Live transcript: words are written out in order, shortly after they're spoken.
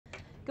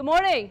Good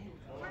morning.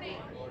 Good morning.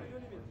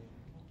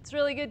 It's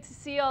really good to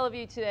see all of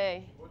you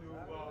today.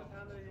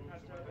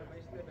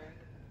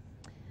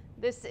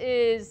 This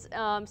is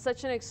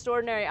such an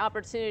extraordinary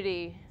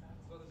opportunity.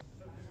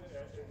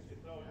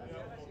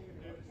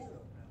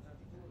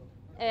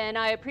 And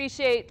I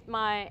appreciate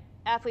my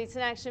Athletes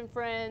in Action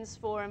friends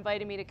for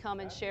inviting me to come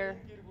and share.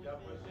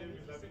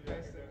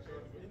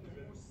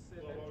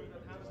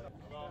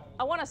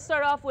 I want to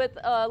start off with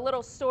a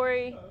little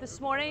story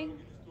this morning.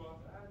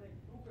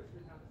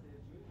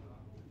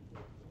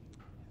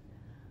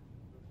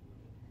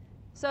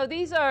 So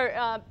these are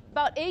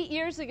about 8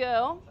 years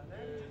ago.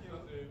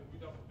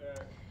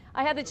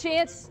 I had the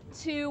chance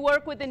to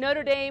work with the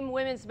Notre Dame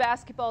women's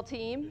basketball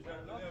team.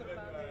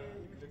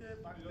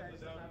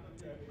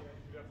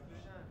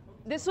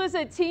 This was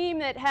a team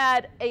that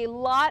had a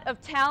lot of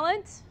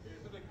talent.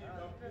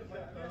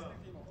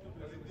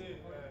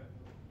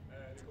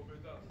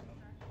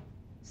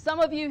 Some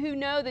of you who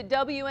know the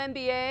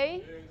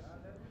WNBA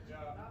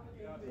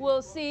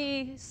will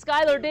see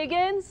Skylar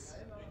Diggins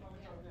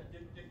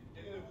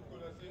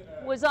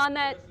was on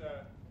that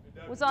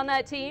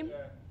team.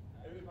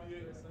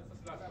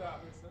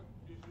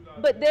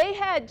 But they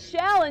had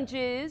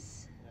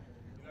challenges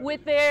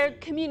with their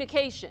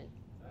communication.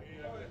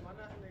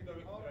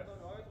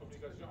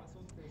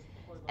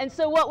 And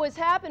so what was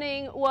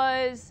happening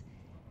was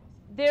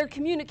their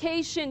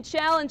communication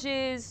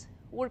challenges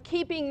were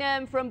keeping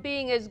them from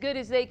being as good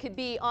as they could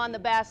be on the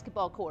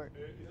basketball court.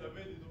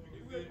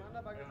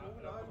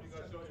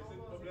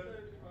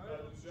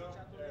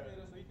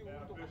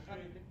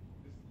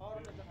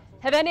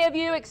 Have any of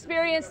you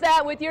experienced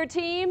that with your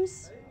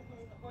teams?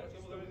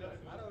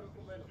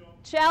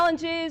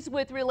 Challenges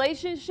with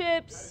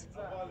relationships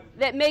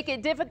that make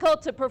it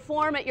difficult to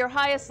perform at your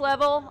highest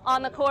level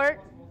on the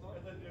court?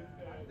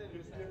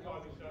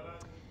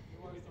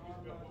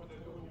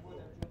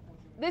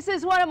 This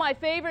is one of my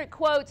favorite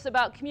quotes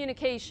about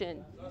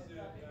communication.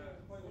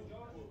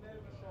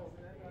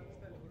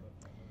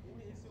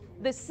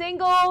 The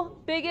single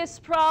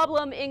biggest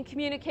problem in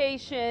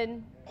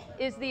communication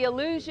is the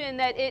illusion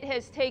that it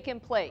has taken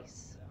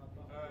place.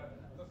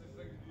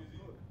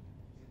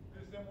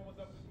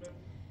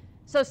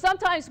 So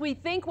sometimes we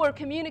think we're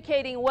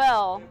communicating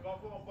well,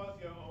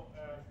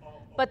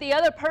 but the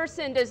other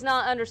person does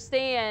not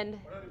understand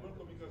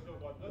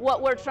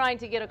what we're trying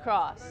to get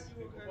across.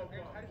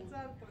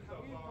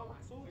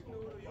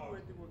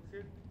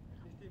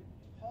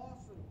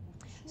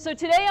 So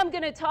today I'm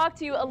going to talk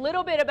to you a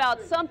little bit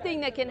about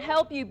something that can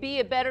help you be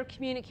a better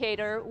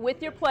communicator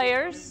with your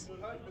players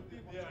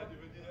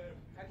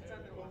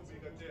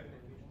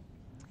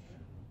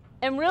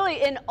and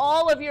really in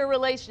all of your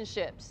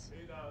relationships.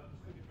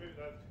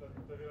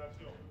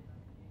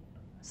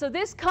 So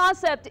this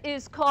concept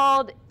is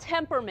called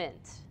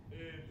temperament.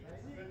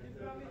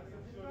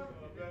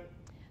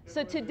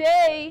 So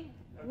today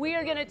we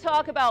are going to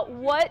talk about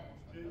what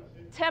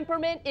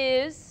temperament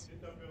is,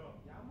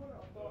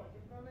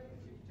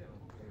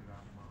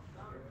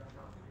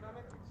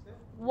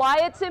 why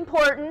it's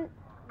important,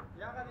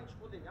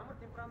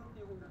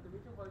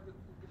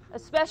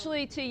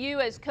 especially to you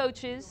as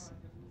coaches.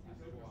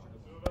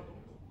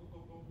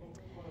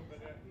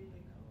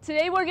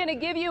 Today we're going to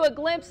give you a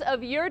glimpse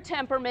of your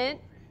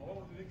temperament.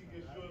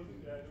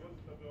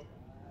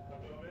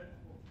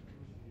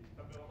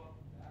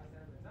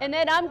 And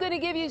then I'm going to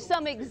give you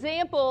some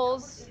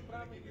examples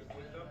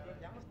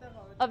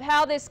of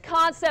how this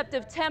concept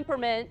of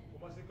temperament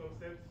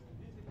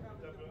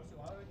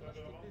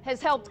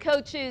has helped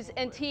coaches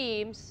and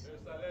teams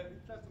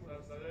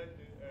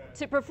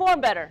to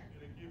perform better.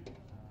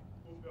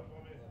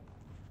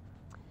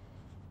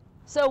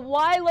 So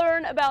why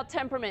learn about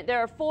temperament? There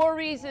are 4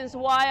 reasons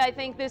why I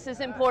think this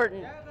is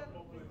important.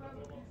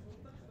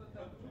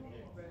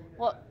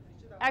 Well,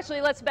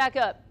 actually, let's back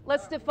up.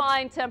 Let's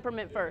define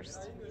temperament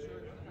first.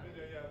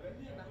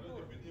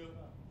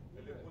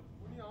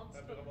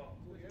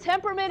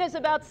 Temperament is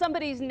about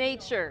somebody's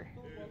nature.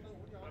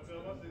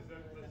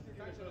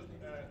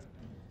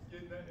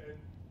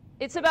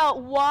 It's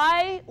about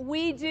why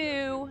we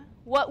do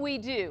what we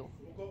do.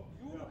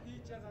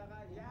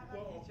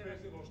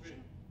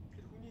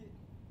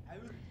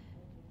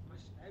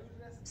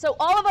 So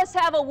all of us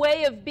have a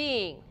way of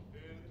being,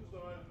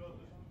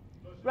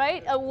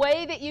 right? A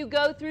way that you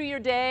go through your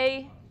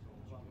day,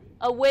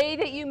 a way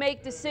that you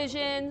make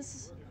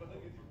decisions,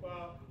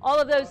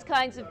 all of those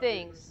kinds of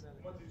things.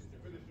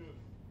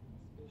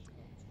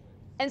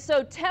 And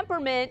so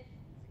temperament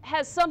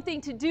has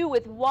something to do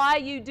with why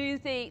you do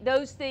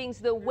those things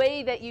the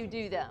way that you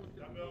do them.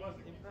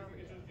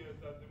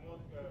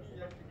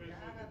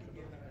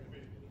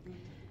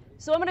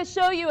 So I'm going to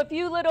show you a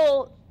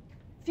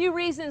few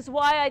reasons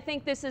why I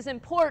think this is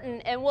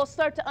important, and we'll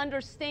start to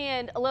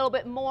understand a little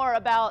bit more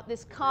about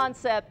this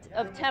concept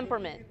of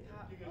temperament.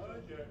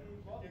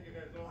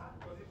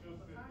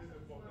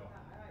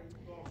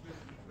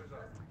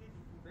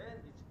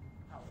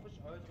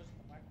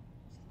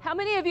 How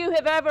many of you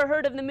have ever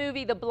heard of the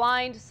movie The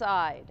Blind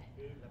Side?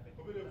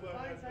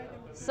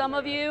 Some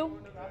of you?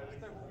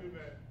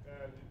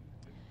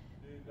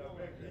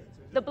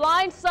 The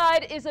Blind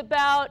Side is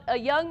about a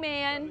young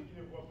man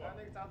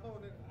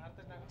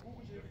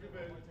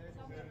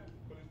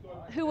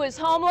who was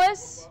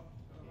homeless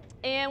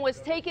and was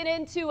taken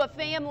into a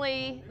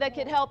family that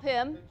could help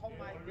him.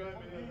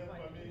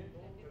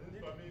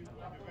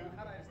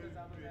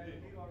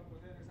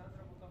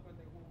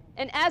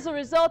 And as a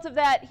result of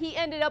that, he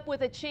ended up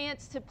with a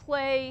chance to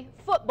play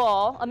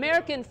football,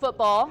 American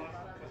football.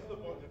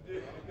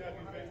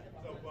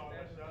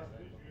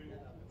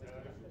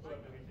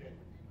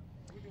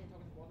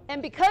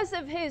 And because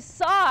of his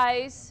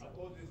size,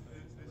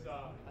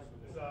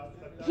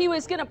 he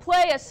was going to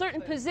play a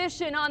certain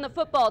position on the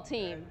football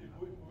team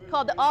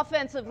called the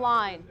offensive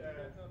line.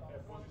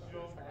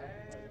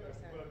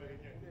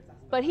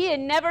 But he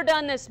had never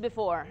done this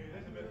before.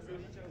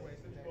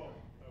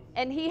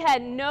 And he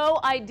had no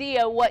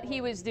idea what he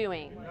was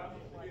doing.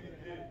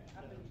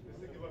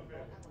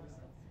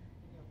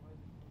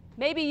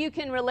 Maybe you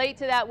can relate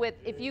to that with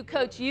if you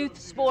coach youth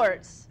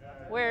sports,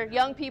 where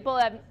young people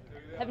have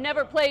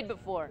never played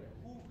before.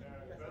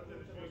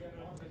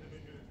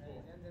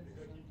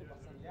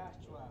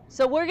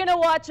 So we're going to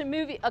watch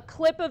a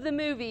clip of the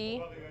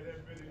movie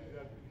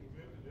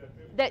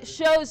that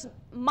shows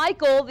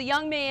Michael, the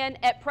young man,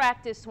 at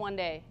practice one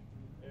day.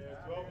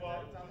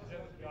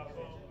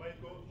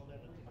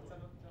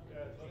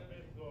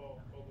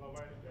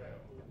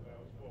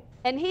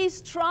 And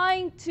he's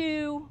trying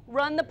to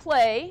run the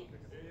play,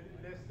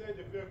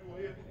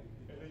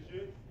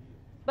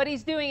 but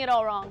he's doing it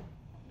all wrong.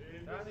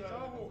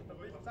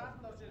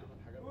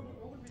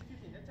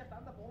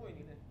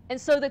 And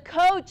so the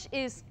coach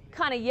is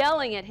kind of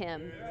yelling at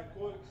him.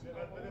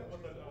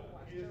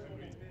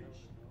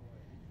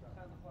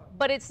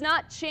 But it's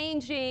not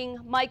changing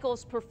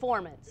Michael's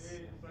performance.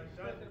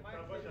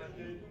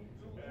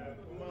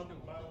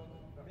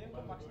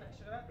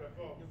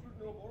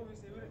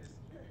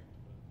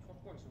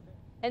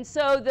 And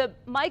so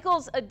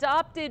Michael's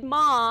adopted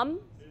mom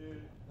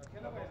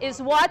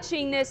is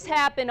watching this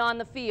happen on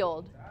the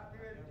field.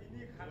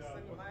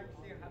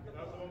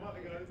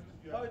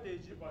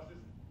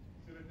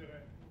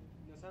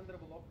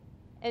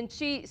 And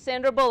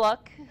Sandra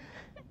Bullock,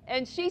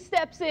 and she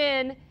steps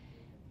in,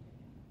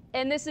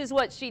 and this is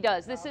what she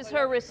does. This is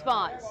her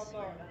response. I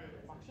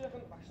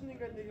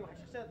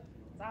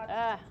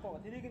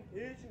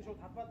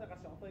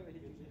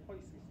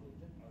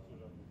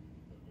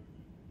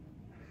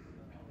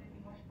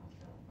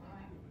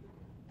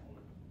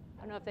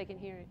don't know if they can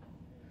hear it.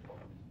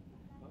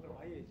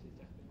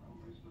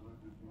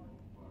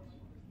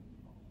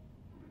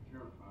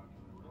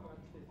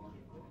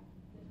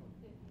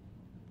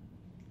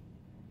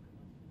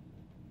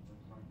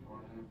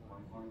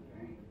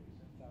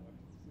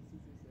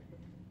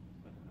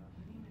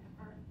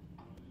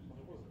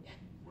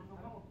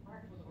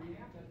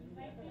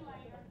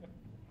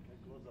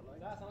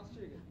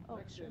 Oh,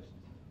 sure. Do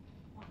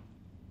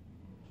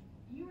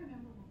you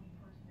remember when we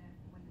first met,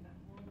 when that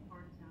horrible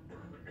party down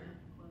there was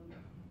closed?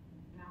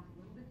 And I was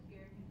a little bit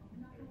scared. You told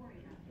me not to worry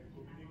about it.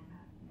 You had on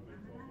that.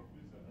 Remember that?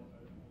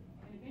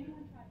 And if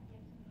anyone tried to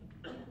get to me,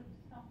 they would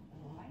stop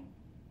them, right?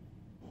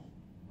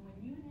 And when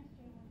you and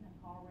SJ were in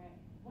that car wreck,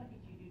 what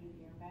did you do to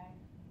the airbag?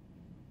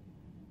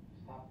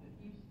 Stopped it.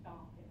 You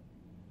stopped it.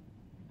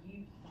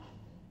 You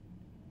stopped it.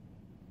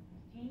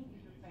 This team is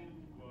your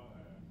family.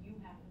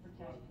 You have to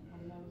protect them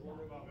from those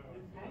guys.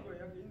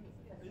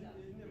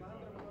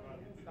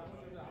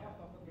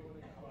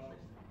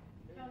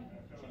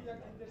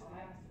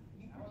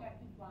 You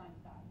protected Blind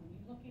Side. When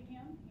you look at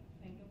him, you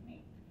think of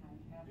me. How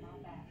you have my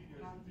back.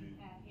 How you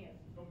had his.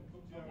 Okay? Don't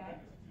look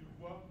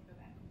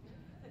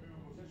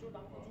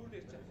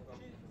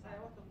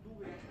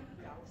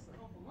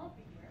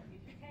everywhere.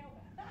 Get your tail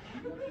back.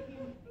 You look at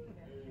him, think of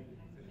everything.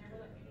 Never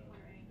let me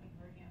wear anything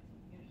for him.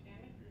 You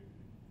understand me?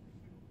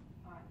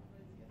 All right.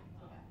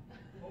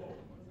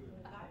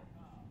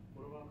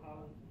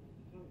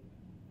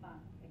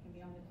 Fine. They can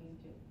be on the team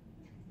too.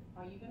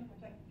 Are you going to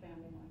protect the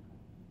family, Michael?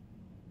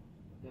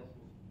 Yes.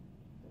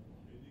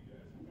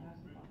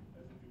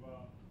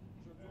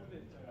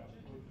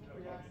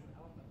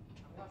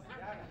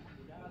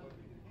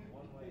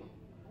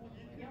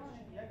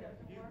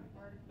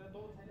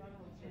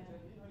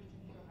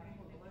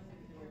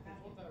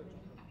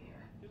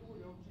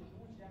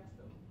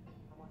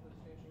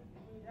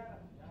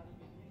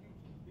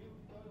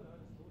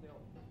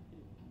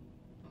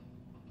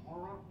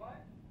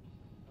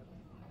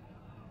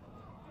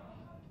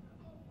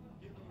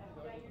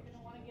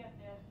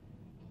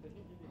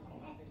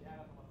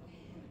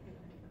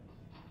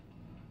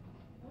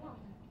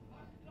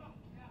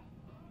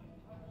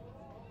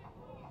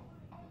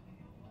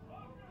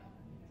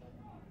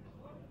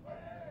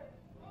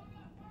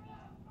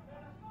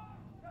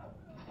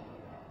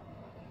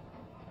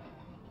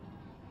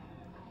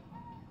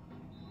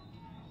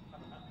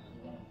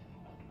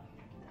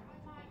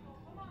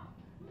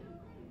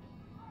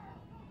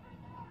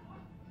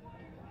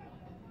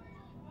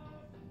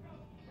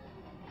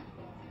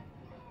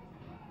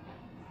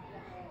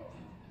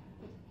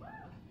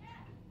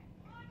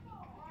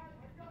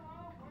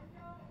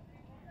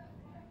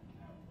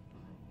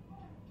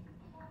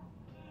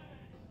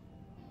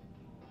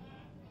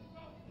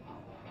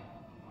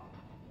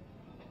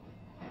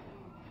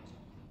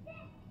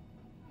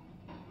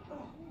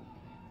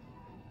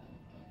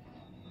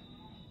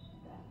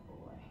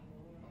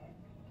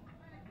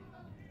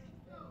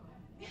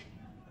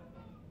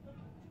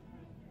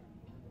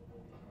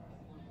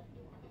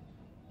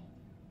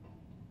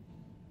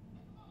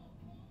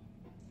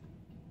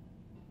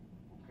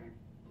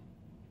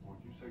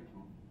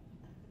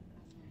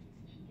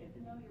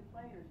 know your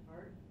players,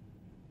 Bert.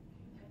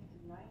 She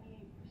tested 98%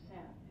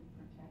 in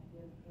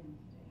protective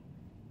instinct.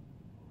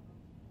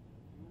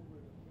 I think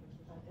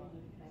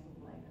you can thank him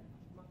later.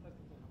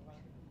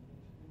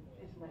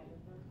 It's later,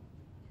 Bert.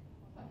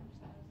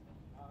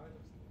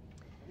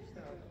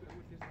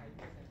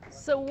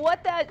 So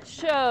what that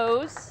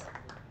shows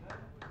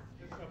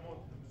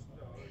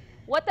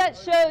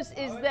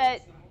is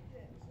that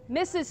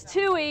Mrs.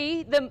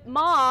 Toohey, the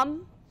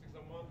mom,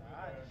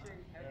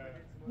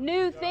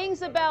 knew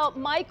things about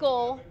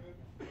Michael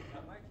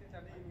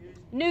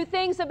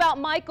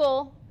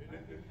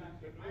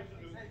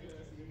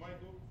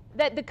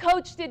that the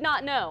coach did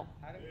not know.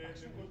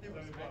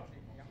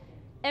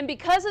 And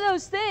because of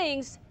those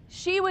things,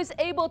 she was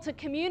able to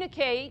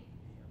communicate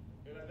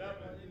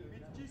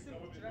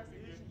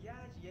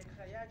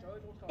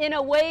in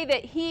a way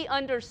that he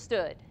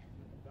understood.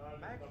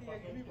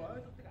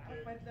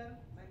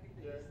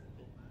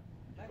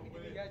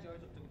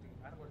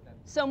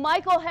 So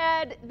Michael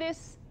had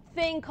this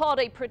thing called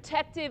a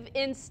protective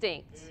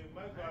instinct,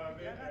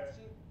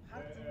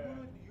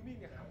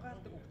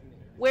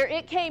 where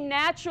it came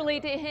naturally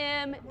to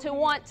him to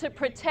want to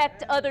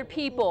protect other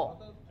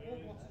people.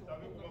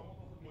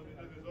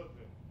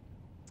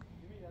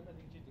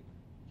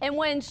 And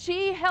when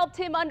she helped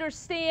him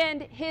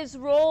understand his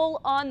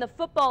role on the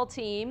football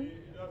team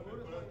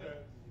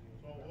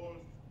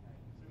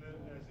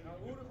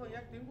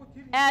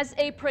as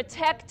a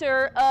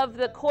protector of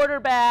the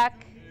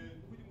quarterback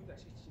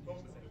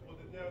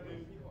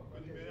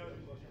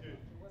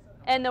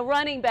and the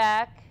running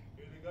back,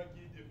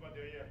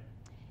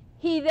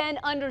 he then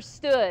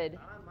understood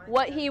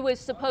what he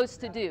was supposed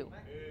to do.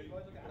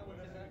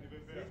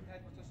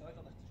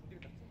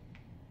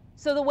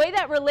 So the way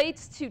that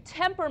relates to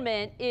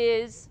temperament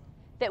is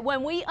that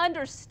when we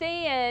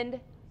understand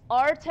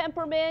our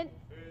temperament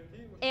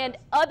and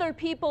other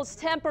people's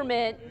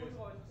temperament,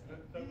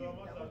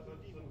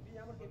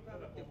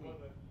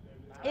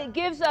 it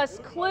gives us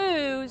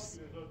clues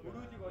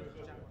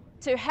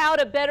to how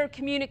to better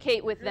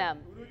communicate with them.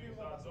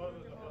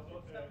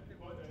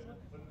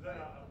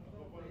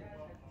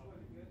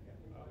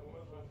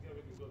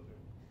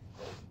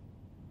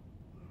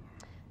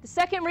 The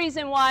second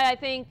reason why I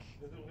think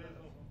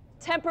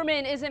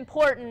temperament is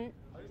important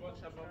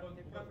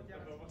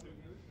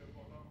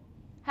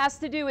has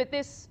to do with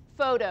this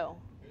photo.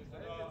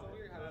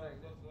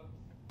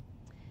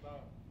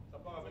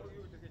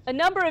 A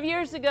number of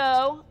years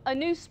ago, a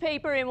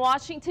newspaper in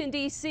Washington,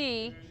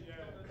 D.C.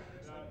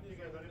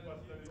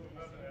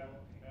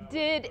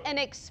 did an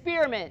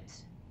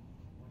experiment.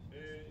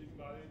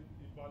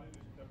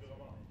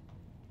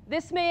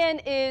 This man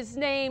is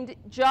named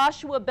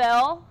Joshua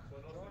Bell.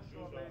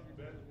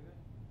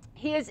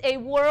 He is a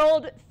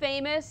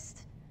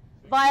world-famous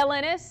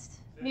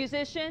violinist,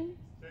 musician.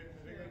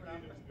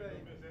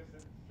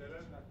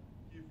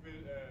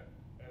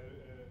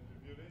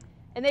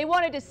 And they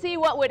wanted to see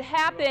what would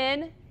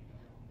happen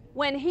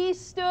when he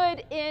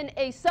stood in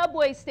a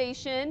subway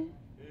station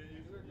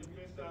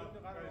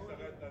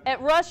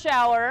at rush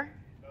hour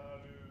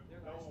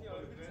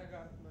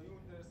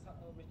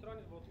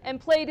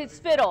and played his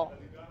fiddle.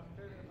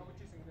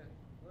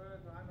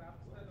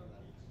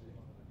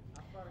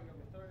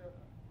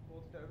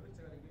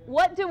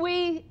 What do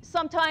we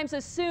sometimes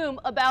assume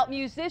about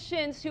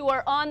musicians who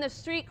are on the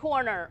street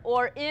corner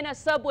or in a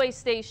subway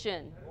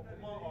station?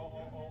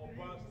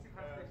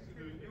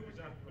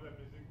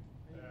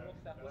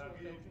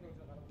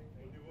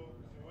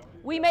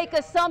 We make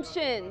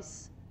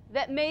assumptions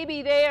that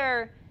maybe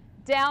they're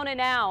down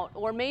and out,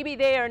 or maybe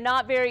they are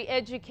not very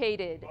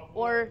educated,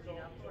 or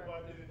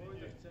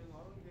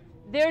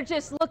they're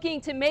just looking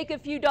to make a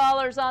few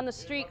dollars on the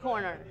street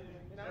corner.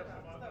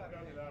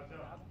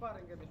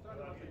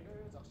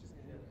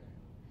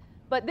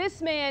 But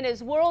this man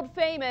is world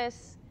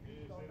famous,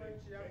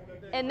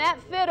 and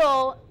that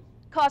fiddle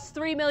cost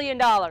 $3 million.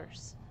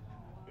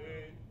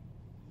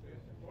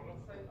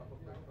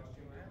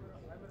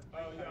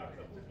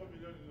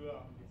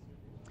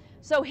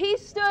 So he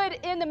stood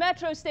in the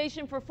metro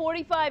station for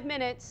 45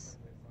 minutes,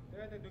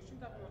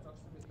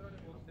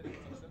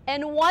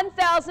 and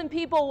 1,000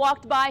 people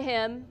walked by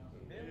him,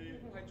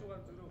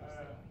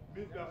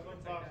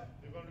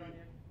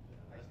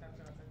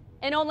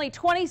 and only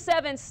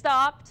 27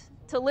 stopped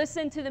to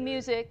listen to the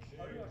music.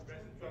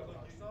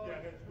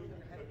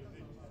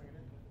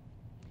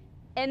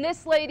 And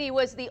this lady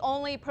was the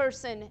only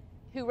person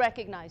who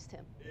recognized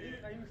him.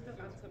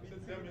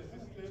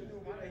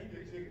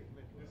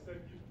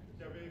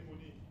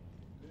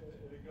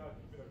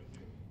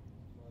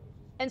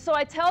 And so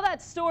I tell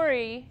that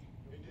story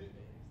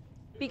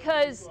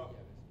because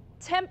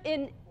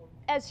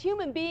as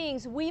human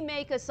beings, we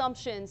make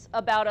assumptions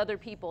about other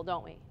people,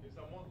 don't we?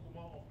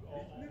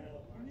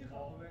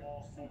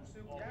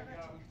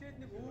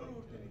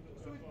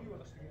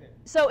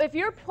 So if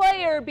your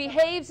player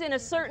behaves in a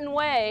certain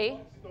way,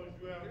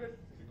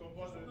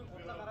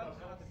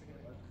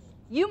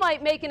 you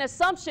might make an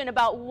assumption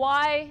about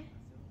why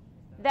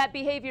that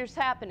behavior is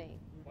happening.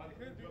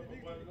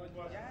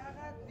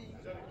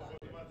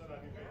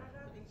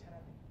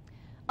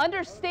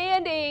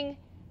 understanding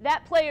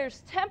that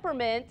player's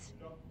temperament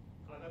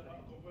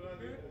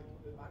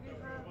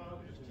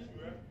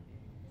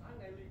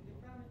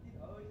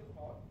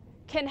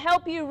can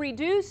help you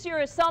reduce your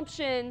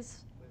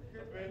assumptions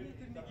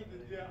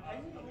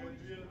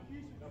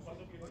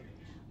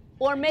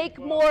or make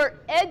more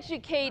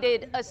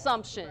educated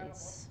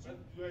assumptions.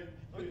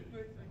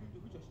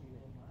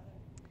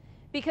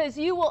 Because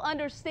you will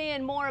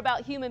understand more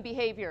about human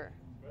behavior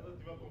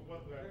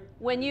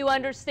when you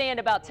understand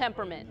about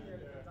temperament.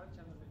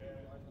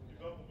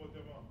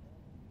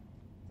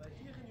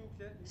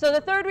 So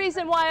the third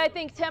reason why I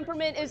think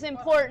temperament is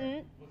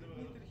important,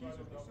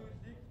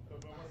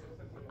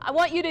 I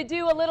want you to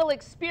do a little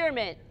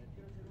experiment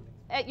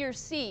at your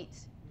seat.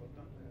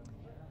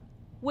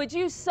 Would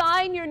you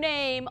sign your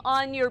name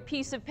on your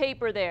piece of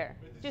paper there?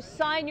 Just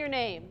sign your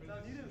name.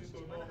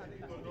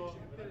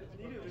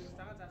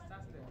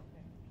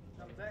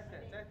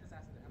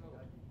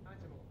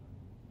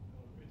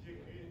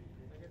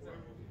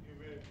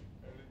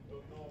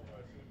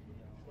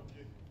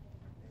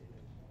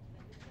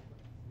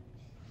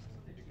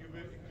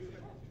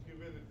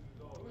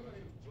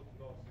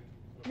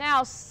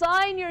 Now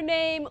sign your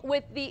name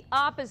with the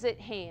opposite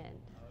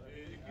hand.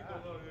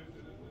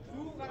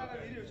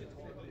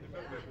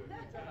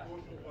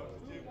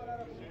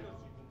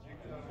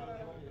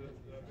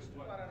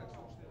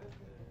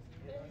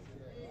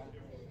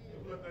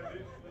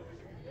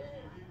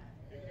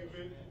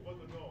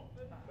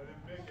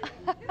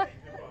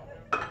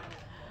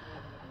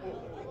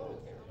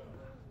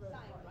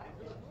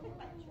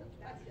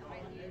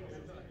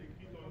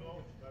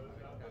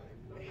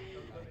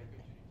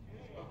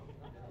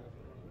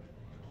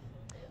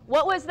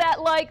 What was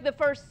that like the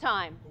first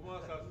time?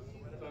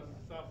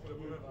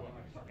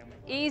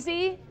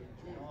 Easy?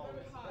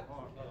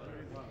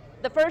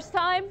 The first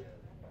time?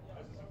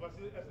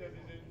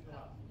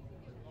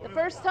 The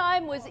first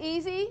time was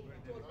easy?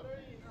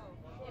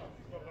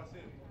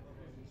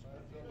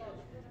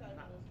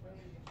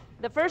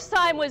 The first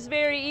time was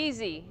very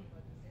easy.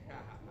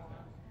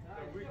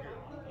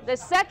 The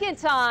second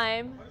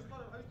time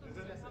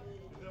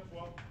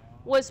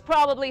was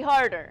probably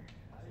harder.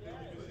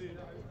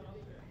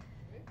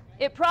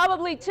 It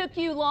probably took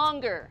you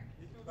longer.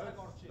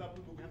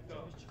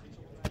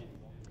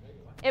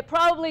 It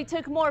probably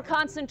took more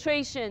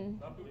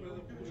concentration.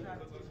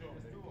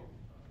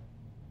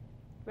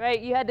 Right?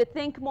 You had to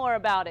think more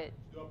about it.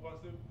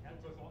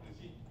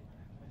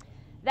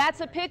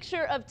 That's a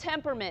picture of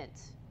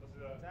temperament.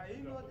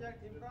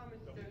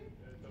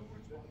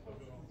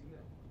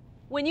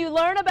 When you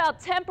learn about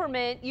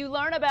temperament, you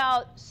learn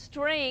about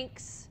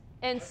strengths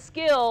and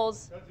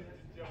skills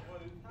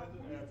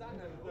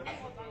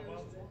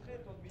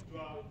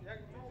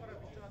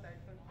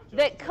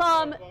that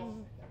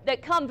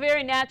come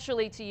very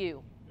naturally to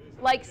you,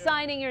 like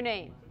signing your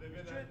name.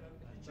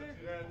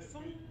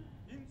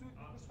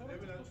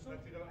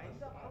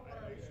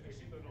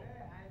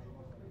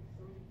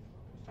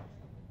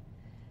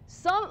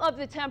 Some of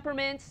the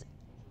temperaments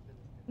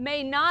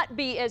may not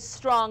be as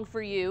strong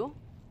for you.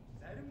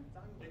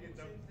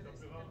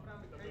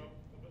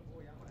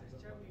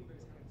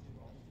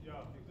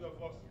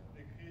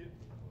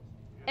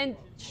 And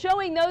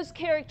showing those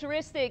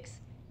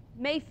characteristics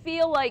may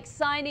feel like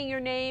signing your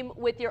name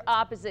with your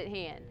opposite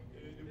hand.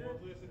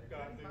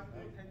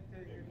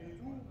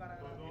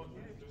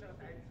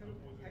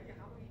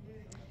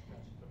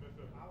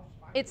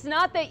 It's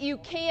not that you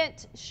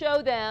can't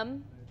show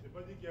them,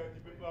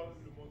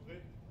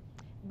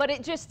 but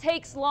it just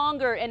takes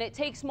longer and it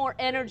takes more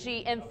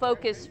energy and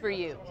focus for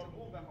you.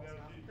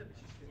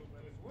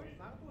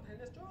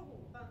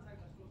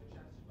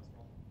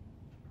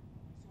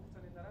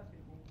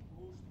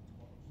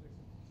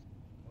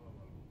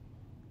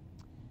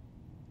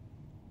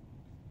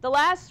 The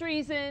last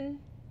reason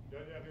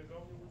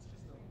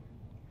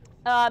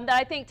that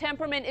I think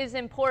temperament is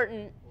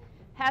important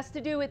has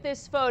to do with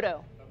this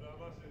photo.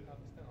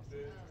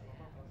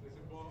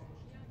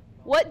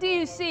 What do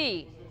you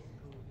see?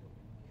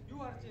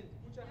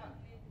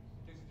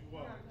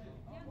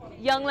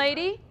 Young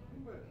lady?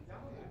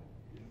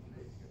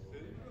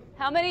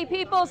 How many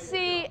people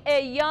see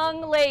a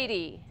young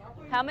lady?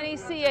 How many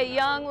see a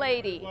young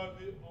lady?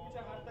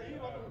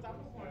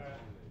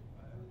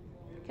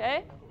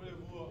 Okay.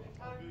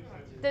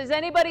 Does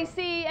anybody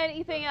see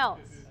anything else?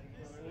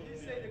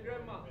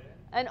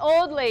 An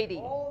old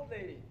lady.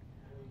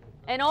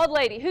 An old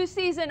lady. Who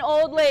sees an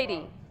old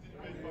lady?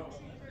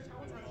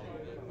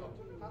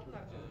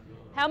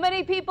 How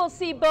many people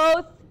see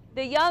both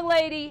the young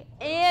lady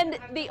and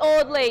the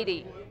old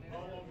lady?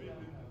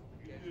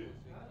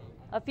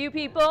 A few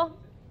people.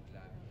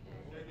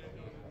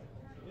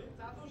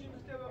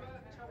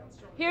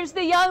 Here's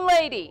the young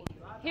lady.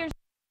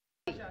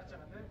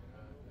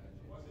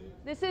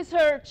 This is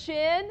her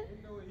chin.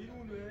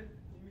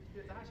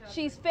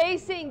 She's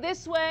facing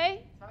this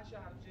way.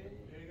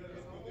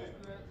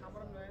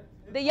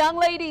 The young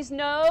lady's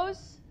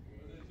nose,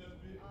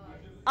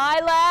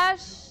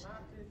 eyelash,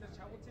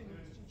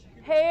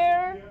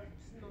 hair.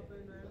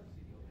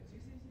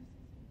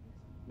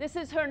 This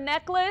is her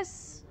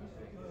necklace.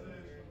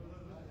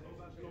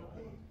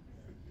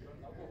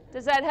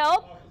 Does that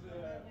help?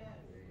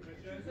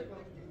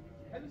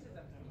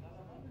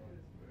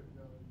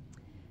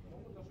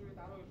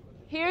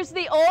 Here's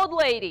the old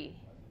lady.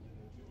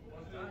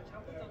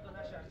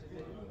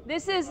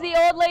 This is the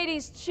old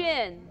lady's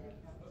chin.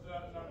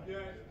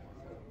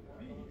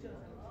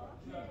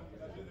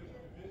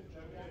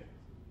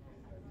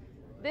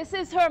 This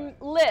is her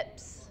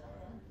lips.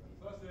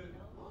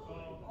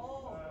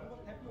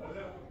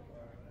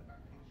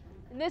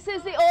 And this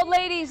is the old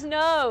lady's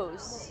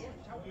nose.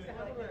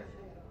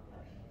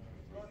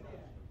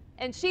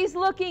 And she's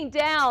looking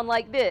down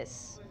like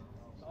this.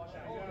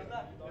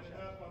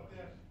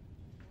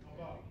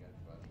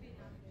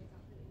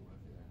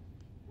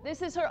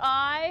 This is her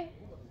eye,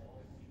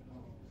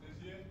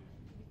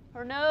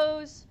 her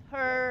nose,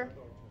 her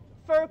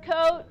fur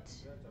coat,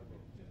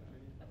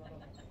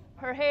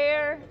 her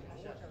hair.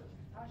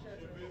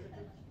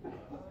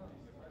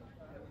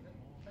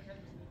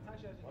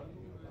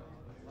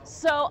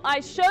 So I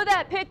show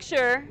that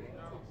picture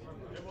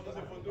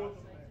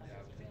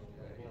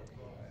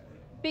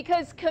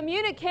because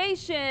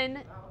communication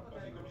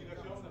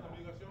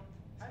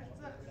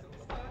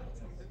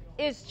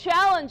is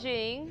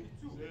challenging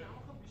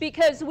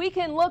because we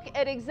can look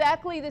at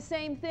exactly the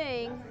same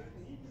thing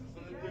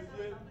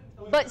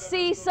but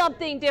see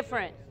something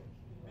different.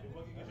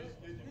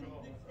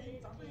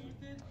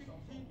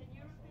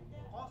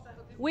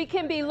 We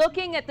can be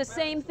looking at the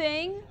same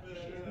thing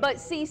but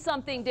see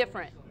something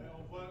different.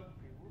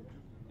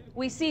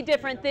 We see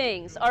different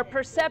things. Our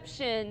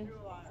perception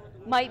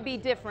might be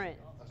different.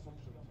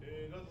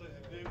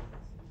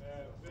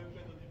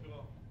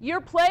 Your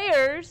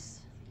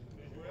players,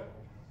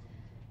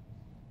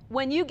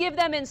 when you give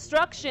them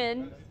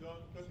instruction,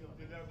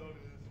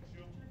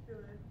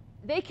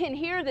 they can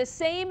hear the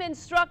same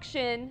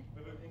instruction,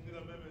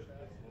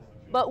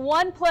 but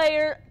one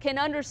player can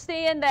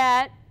understand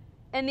that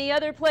and the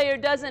other player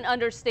doesn't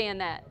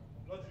understand that.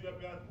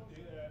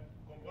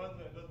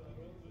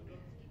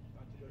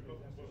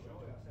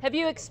 Have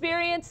you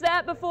experienced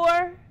that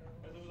before?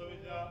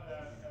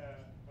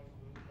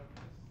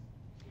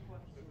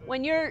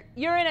 When you're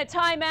in a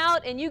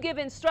timeout and you give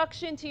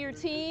instruction to your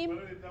team,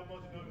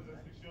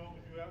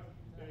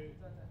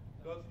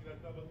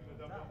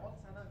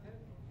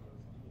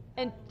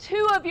 and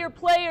two of your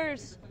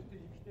players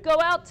go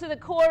out to the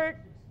court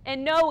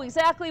and know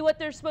exactly what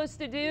they're supposed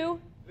to do,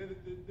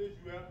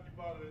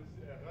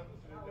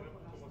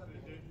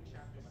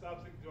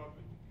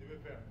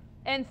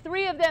 and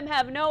three of them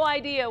have no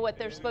idea what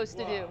they're supposed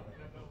to do.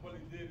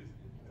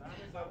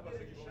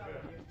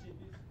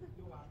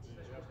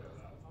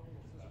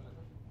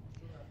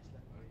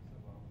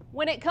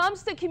 When it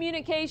comes to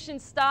communication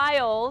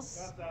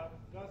styles,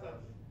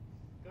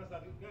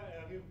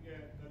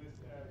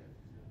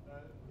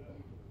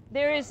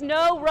 there is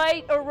no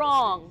right or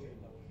wrong.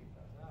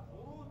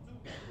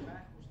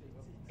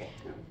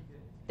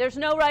 There's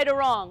no right or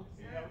wrong.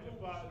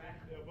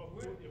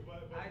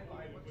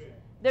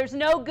 There's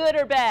no good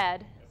or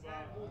bad.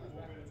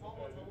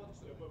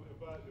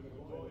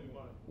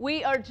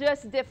 We are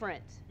just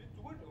different.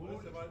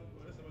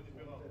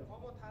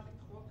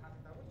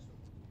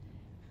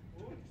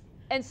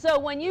 And so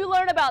when you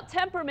learn about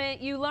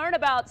temperament, you learn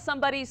about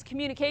somebody's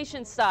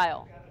communication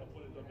style.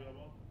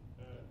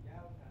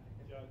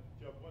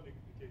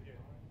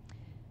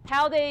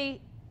 How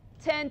they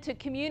tend to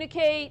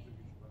communicate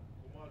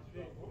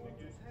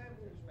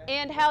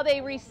and how they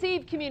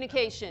receive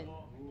communication.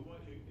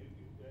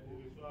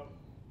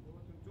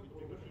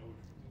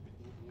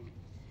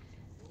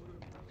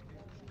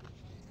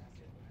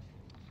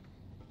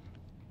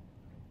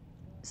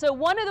 So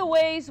one of the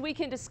ways we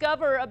can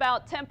discover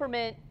about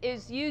temperament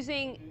is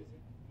using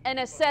an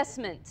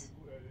assessment.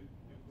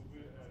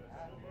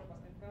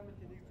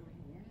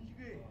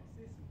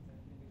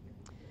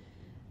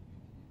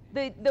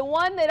 The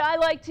one that I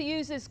like to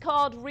use is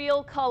called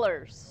real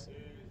colors.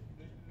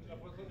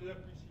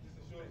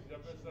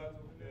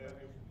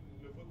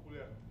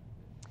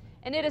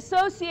 And it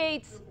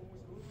associates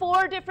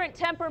 4 different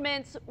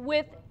temperaments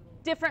with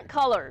different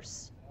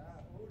colors.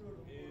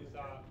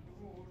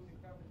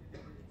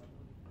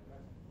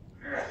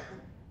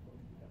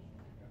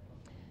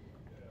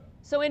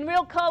 So in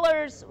real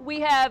colors, we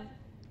have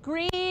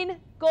green,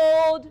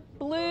 gold,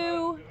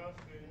 blue,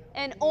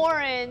 and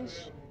orange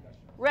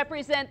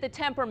represent the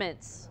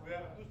temperaments.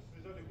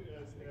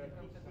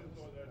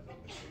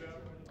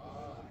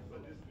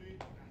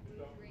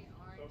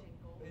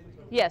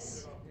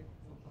 Yes.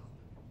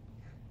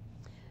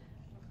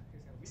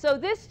 So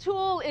this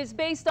tool is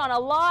based on a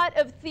lot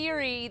of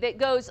theory that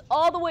goes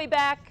all the way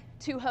back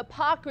to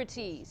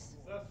Hippocrates.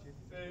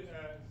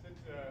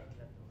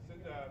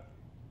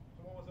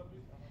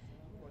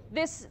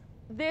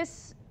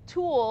 This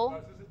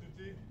tool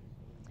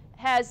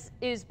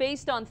is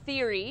based on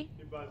theory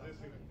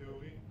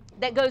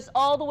that goes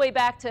all the way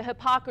back to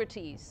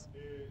Hippocrates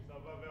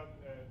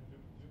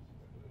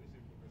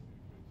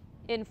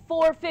in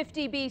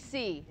 450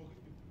 BC.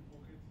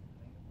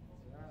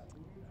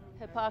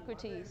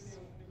 Hippocrates.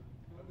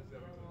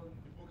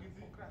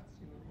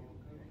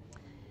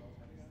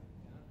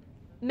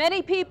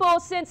 Many people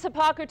since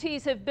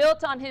Hippocrates have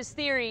built on his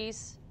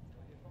theories,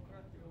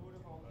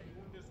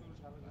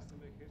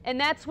 and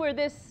that's where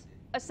this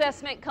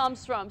assessment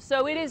comes from.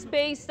 So it is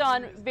based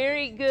on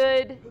very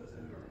good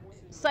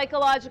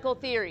psychological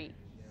theory.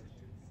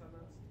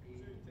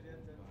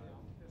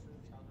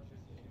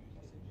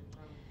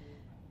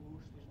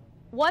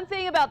 One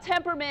thing about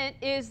temperament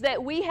is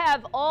that we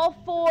have all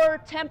 4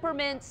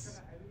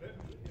 temperaments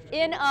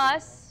in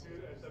us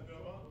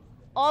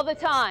all the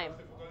time.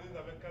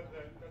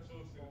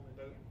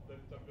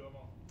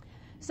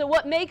 So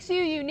what makes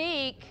you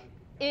unique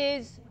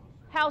is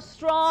how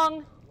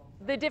strong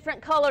the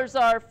different colors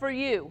are for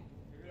you.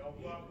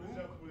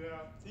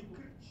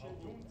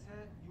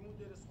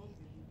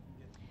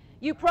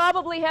 You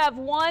probably have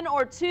 1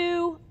 or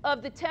 2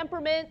 of the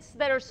temperaments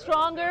that are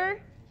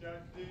stronger,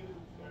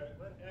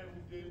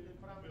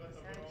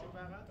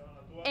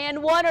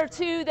 and 1 or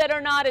 2 that are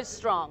not as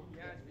strong.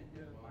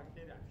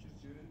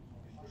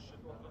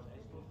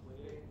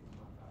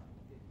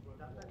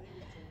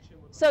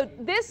 So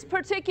this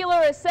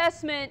particular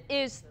assessment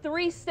is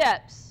 3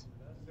 steps.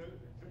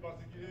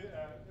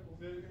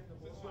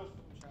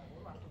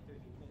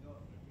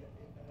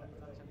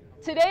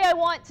 Today I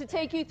want to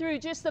take you through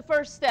just the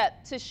first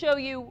step to show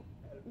you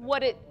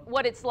what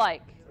it's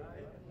like.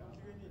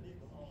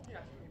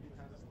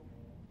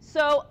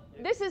 So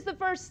this is the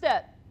first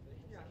step.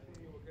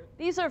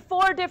 These are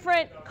 4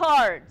 different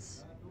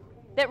cards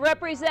that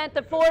represent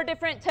the 4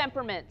 different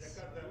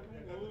temperaments.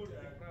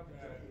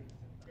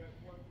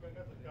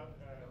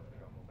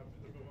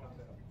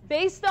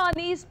 Based on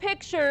these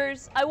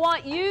pictures, I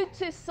want you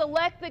to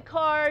select the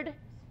card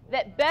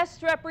that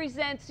best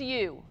represents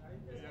you.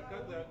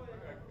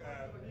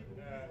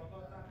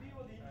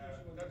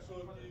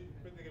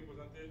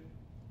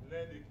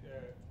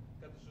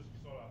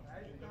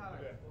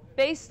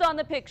 Based on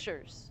the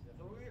pictures.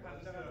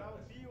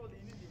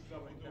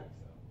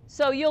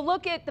 So you'll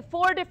look at the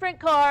 4 different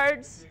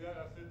cards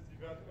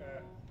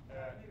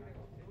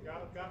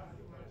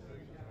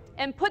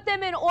and put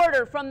them in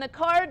order from the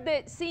card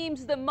that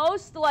seems the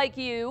most like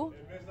you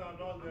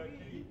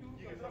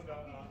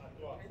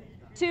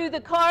to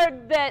the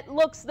card that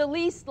looks the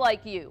least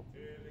like you.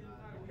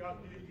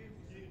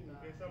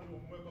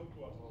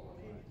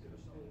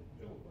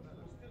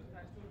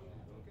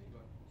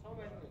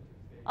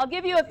 I'll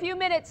give you a few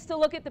minutes to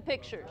look at the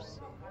pictures.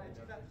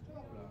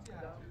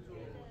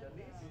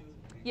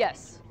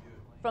 Yes,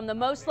 from the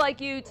most like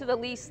you to the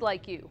least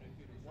like you.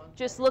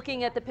 Just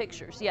looking at the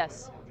pictures,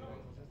 yes.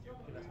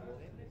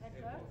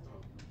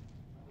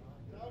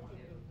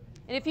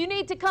 And if you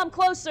need to come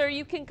closer,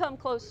 you can come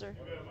closer.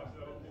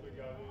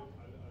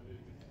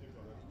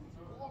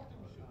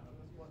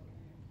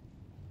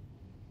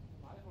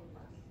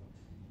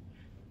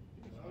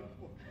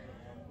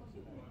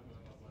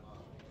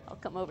 I'll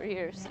come over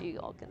here so you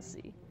all can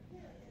see.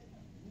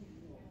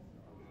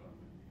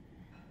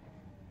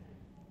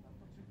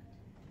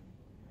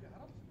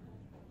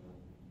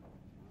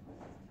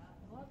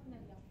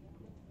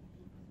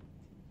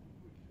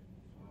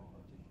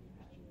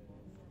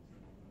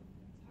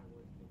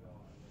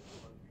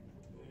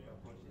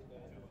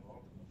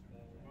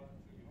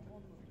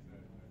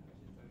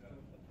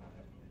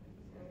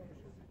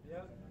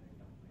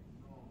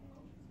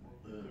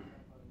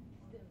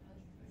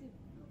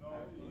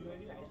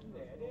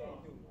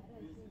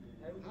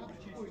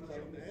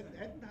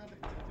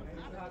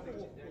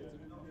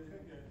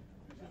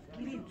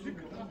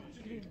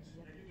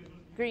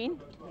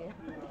 Green?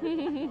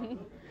 Yeah.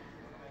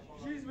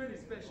 She's very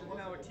special in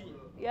our team.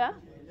 Yeah?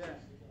 Yeah.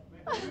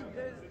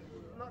 There's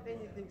not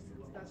anything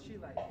that she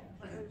likes.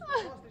 I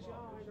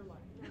don't like.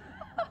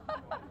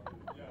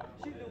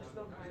 She looks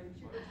not nice.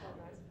 She looks not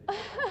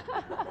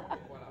nice.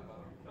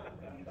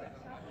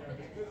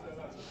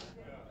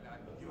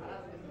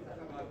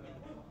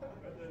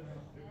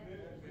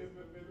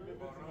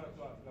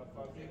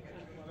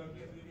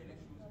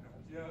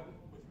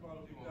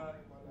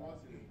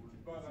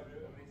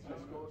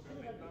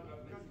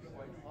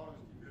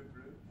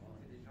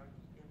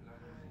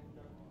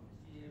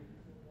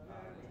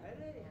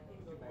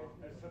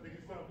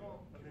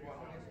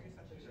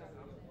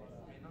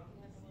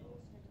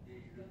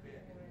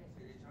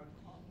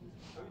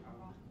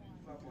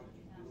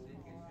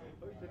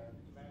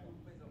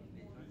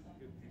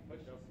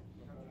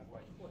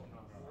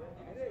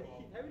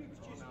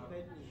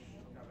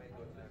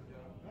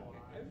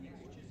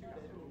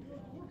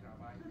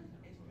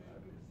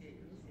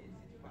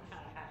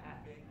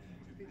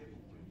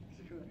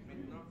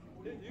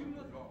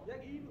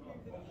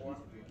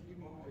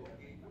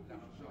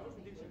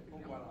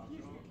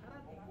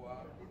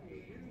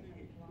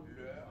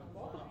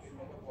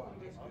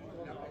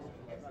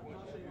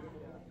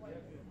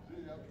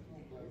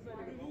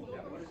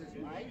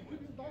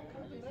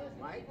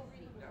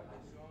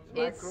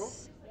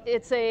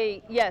 It's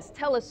a, yes,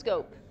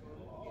 telescope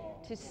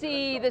to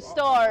see the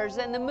stars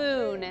and the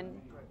moon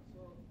and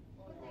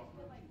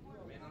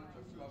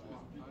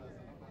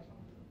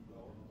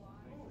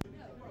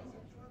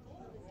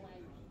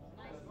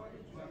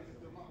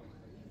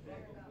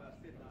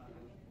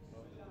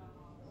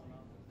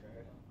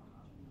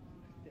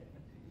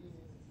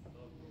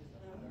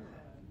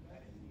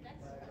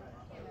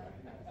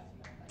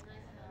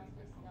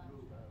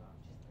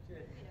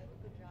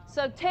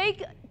So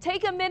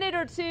take a minute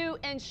or two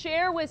and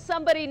share with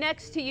somebody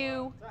next to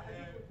you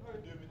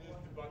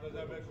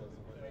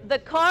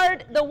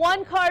the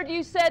one card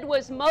you said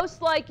was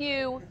most like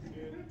you,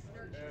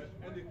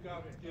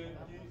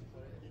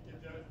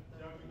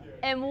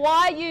 and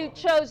why you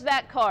chose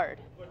that card.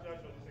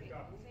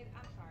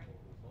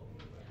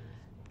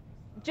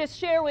 Just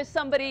share with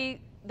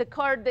somebody the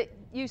card that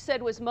you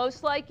said was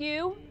most like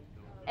you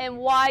and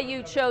why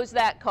you chose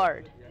that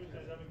card.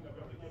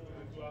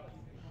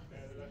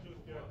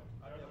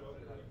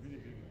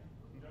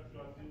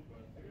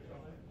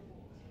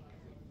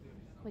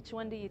 Which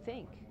one do you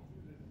think?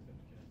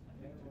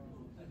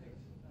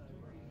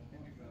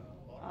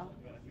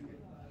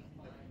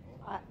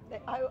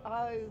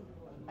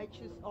 I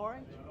choose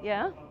orange.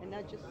 Yeah? And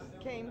I just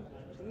came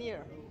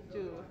near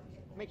to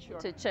make sure.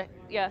 To check,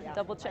 yeah,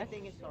 double check. I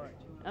think it's orange.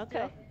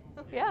 Okay.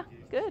 Yeah,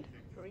 good.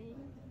 Green.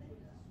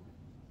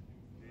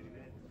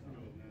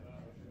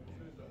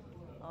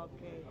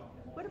 Okay.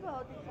 What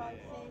about if I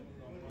see?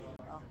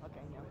 Oh,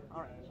 okay, no,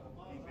 orange.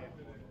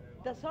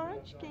 Does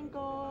orange can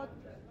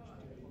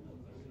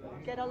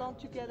get along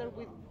together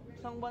with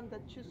someone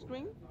that choose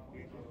green?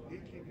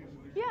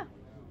 Yeah.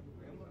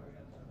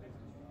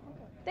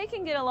 They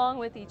can get along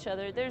with each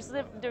other.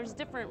 There's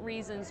different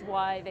reasons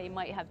why they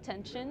might have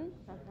tension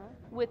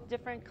with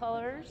different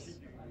colors.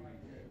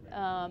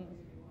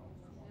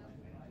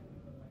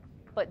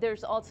 But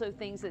there's also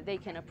things that they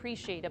can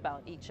appreciate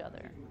about each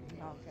other.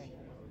 Okay.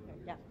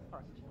 Yeah,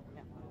 orange.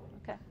 Yeah.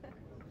 Okay.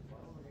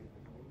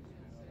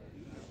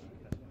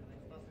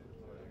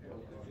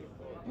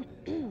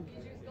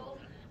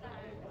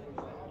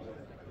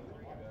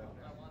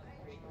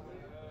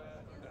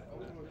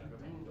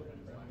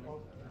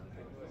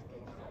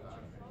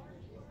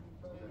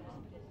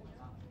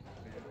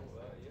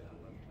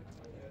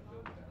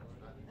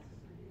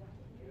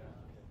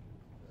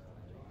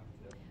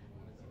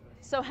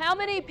 So how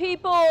many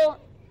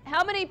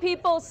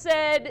people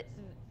said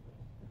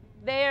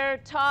their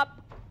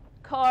top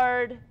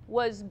card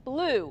was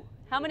blue?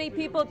 How many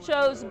people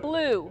chose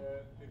blue?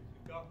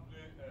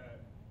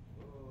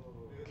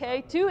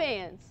 Okay, 2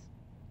 hands.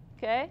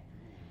 Okay.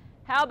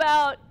 How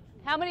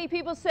many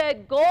people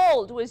said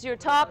gold was your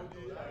top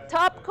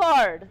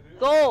card?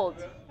 Gold.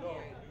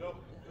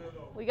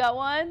 We got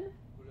 1.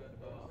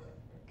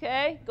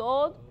 Okay,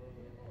 gold.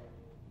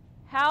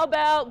 How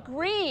about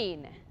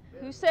green?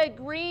 Who said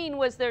green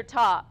was their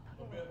top?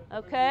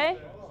 Okay.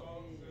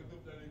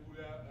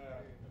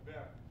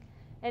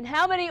 And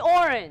how many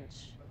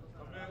orange?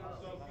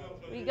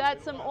 We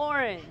got some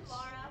orange.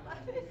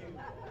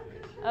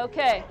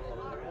 Okay.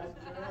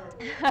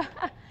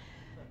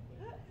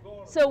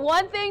 So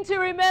one thing to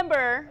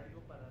remember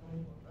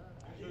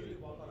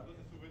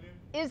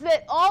is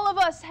that all of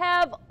us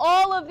have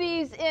all of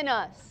these in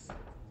us.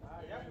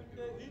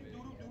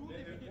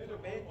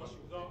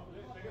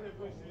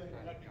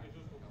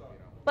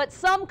 But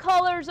some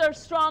colors are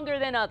stronger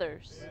than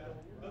others.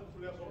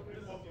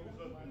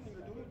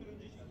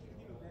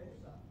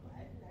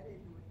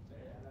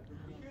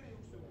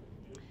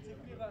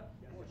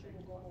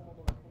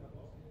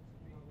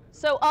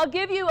 So I'll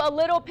give you a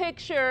little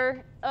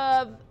picture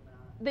of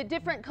the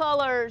different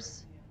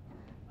colors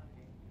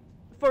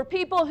for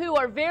people who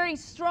are very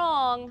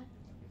strong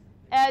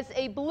as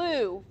a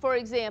blue, for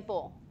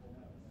example.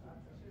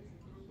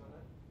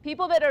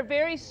 People that are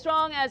very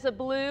strong as a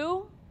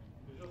blue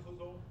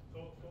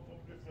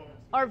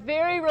are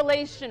very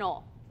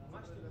relational.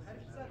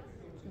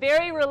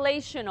 Very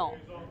relational.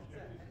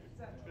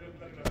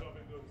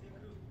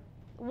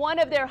 One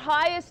of their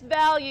highest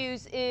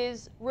values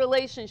is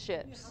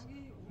relationships.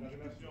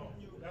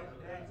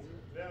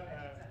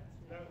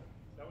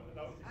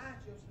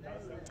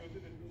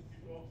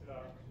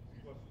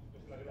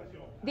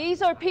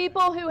 These are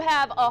people who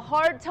have a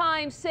hard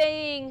time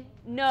saying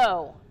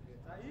no.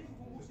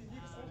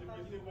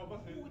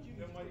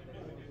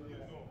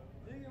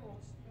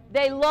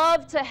 They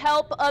love to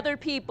help other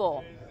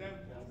people.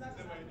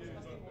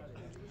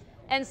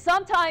 And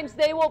sometimes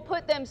they will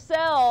put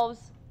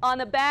themselves on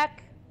the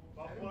back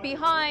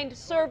behind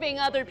serving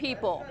other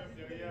people.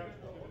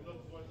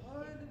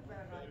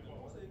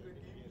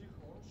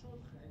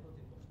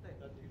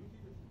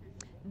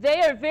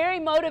 They are very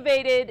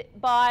motivated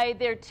by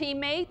their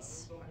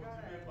teammates.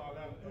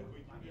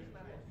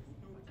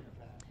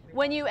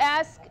 When you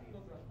ask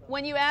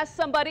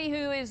somebody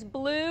who is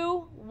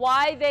blue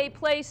why they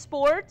play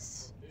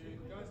sports,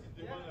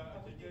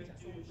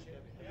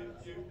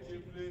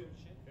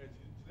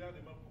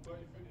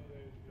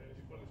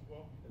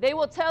 they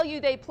will tell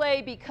you they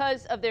play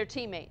because of their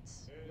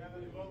teammates.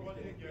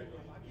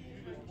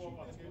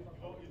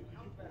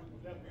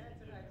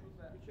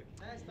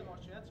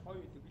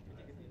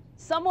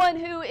 Someone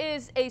who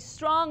is a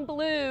strong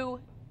blue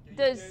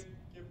does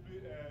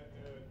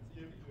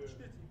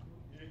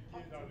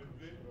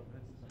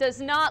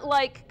not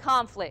like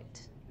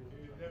conflict.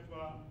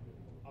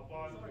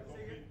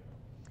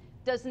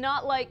 Does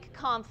not like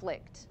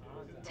conflict,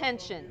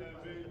 tension.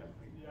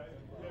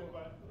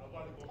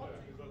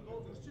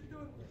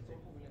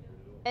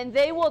 And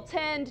they will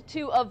tend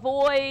to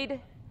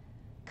avoid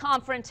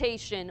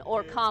confrontation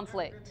or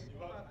conflict.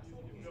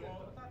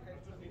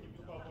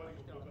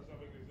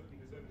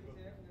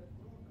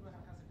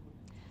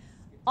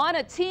 On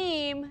a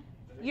team,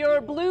 your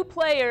blue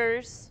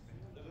players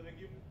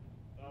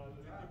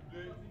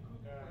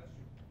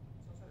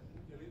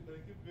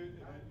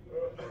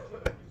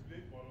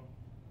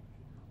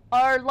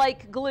are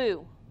like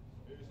glue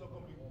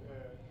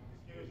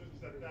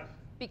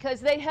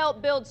because they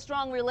help build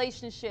strong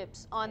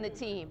relationships on the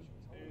team.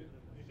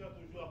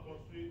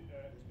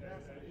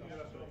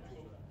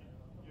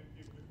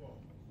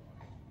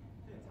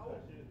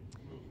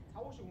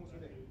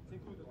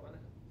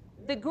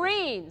 The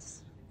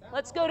greens.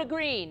 Let's go to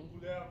green.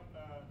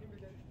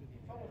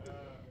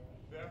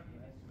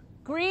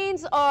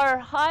 Greens are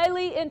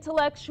highly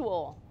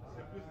intellectual.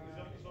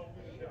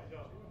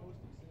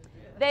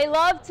 They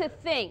love to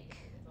think.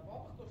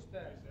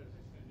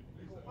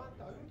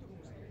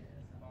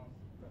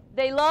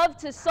 They love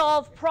to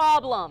solve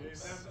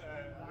problems.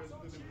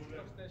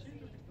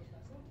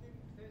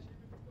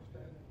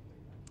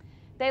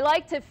 They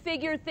like to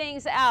figure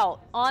things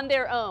out on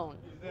their own.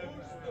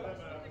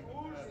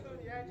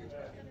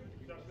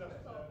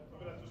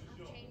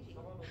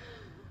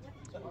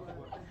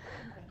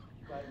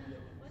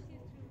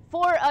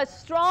 For a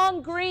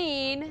strong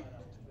green,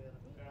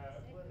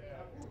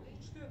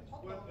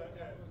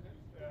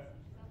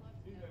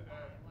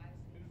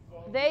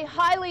 they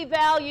highly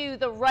value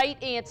the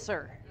right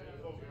answer.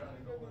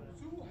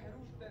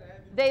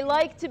 They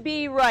like to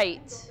be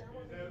right.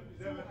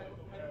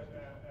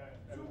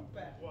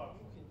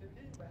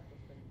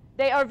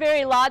 They are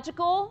very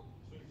logical.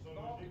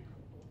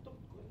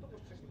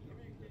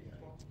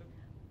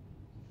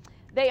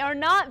 They are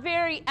not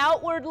very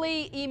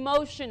outwardly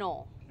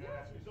emotional.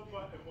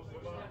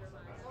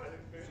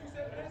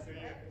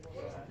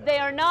 They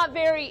are not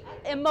very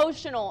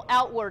emotional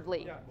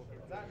outwardly.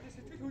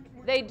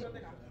 They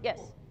yes.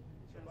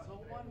 Can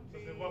someone be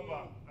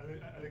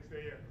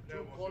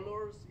two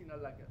colors in a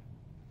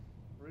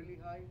really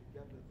high?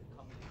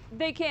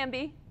 They can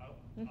be.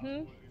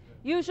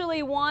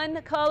 Usually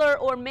one color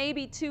or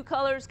maybe two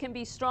colors can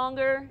be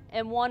stronger,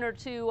 and one or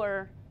two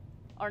are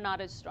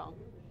not as strong.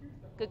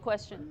 Good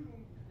question.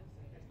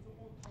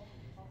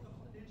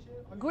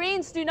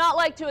 Greens do not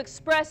like to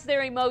express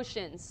their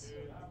emotions.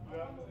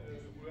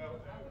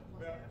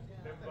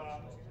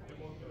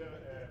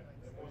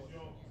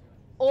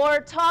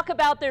 Or talk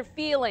about their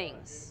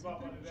feelings.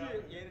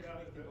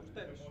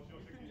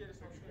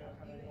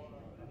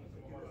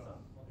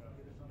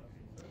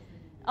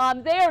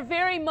 They are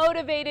very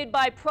motivated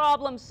by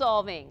problem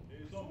solving.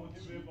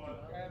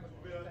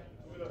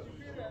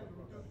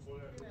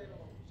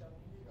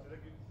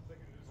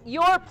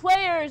 Your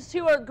players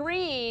who are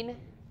green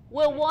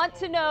will want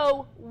to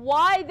know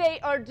why they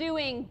are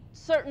doing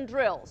certain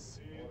drills.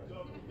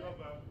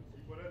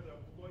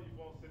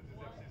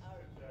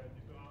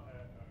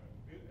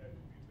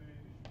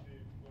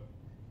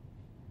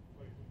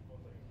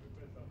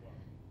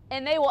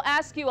 And they will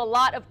ask you a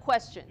lot of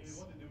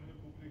questions.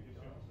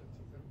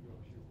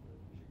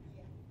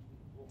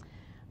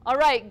 All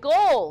right,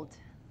 gold.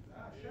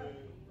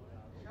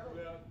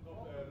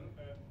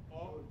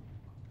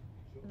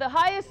 The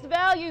highest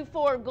value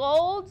for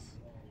golds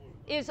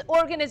is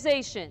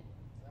organization.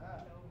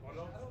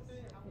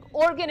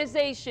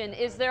 Organization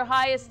is their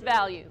highest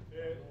value.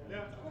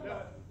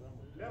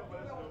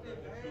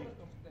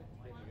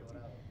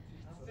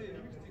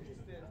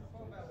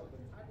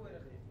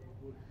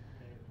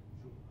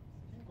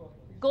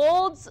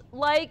 Golds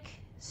like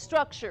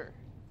structure.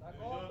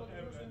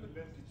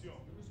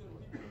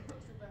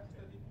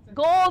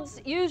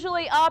 Golds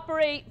usually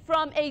operate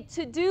from a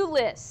to-do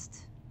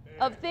list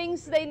of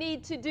things they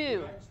need to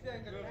do.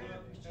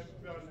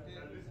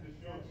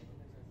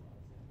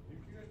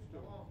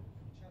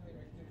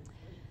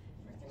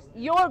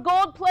 Your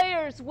gold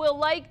players will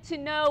like to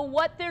know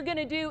what they're going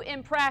to do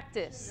in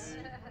practice.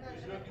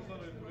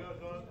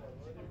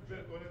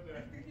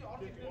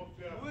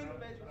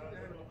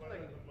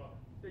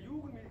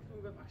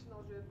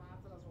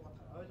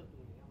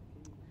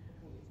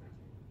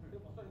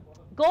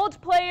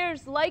 Gold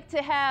players like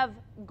to have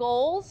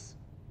goals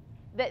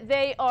that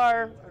they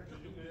are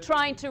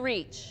trying to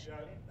reach.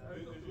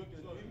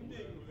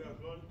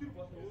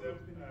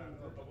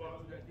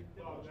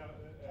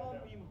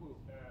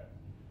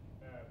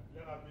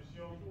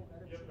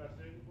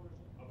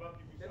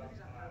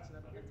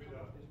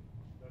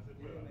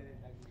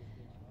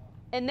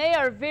 And they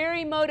are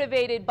very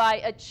motivated by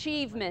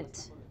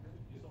achievement.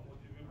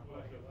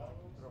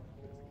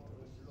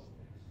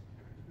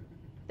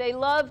 They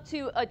love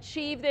to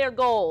achieve their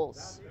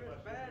goals.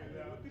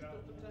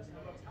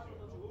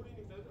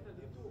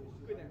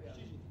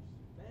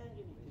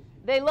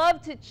 They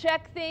love to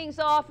check things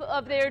off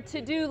of their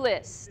to-do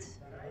list.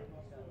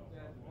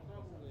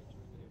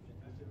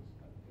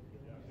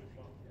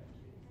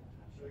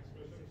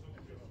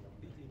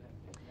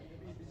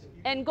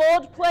 And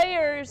gold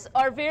players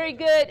are very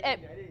good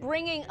at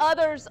bringing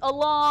others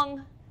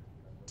along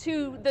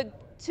to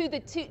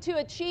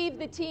achieve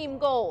the team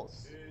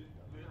goals.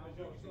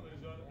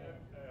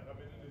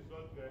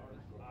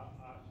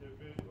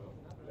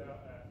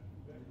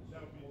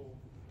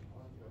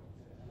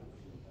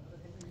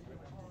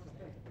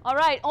 All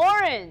right,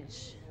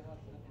 orange.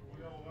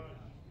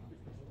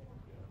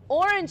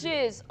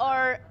 Oranges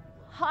are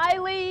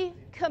highly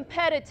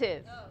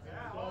competitive.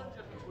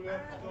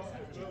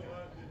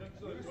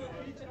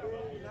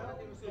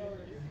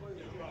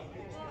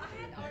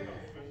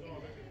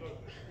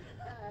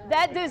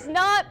 That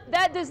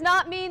does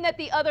not mean that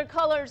the other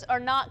colors are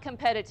not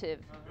competitive.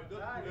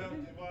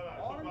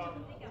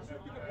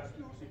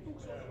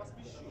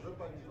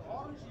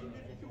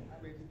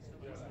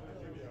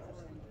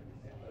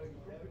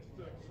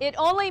 It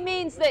only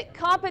means that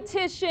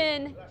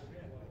competition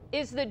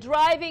is the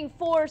driving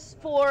force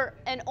for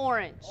an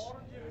orange.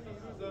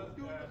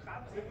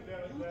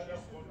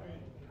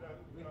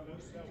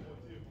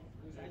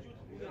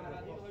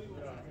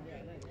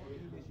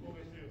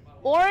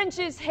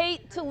 Oranges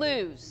hate to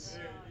lose.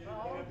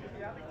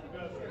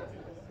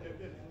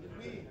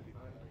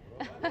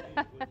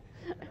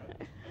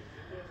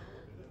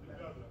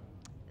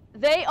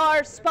 They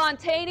are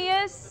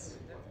spontaneous.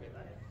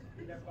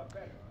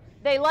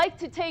 They like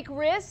to take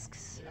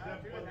risks.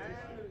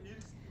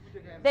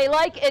 They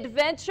like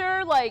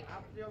adventure, like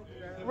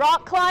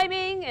rock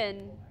climbing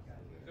and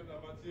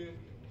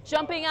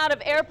jumping out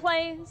of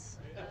airplanes.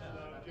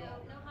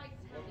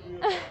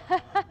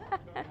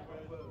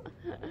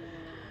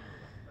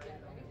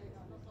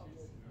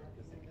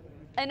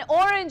 An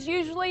orange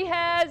usually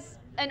has,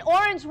 an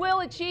orange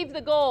will achieve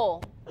the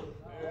goal.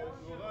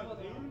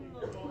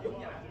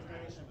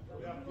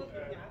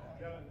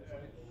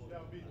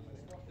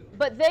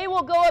 But they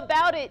will go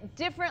about it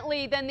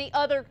differently than the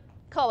other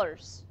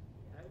colors.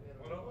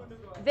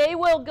 They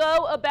will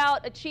go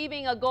about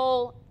achieving a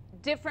goal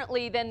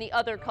differently than the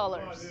other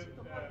colors.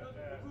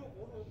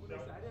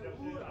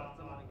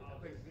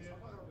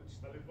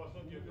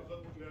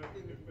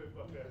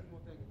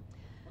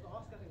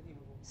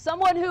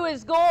 Someone who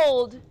is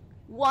gold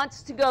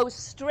wants to go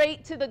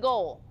straight to the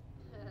goal.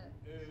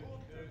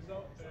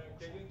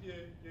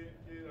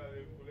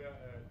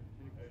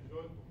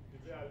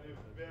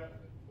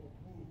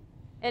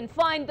 And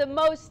find the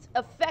most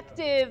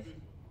effective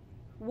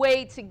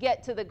way to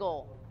get to the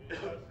goal.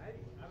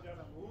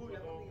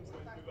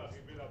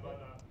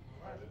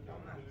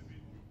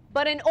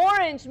 But an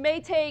orange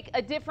may take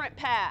a different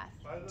path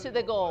to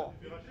the goal.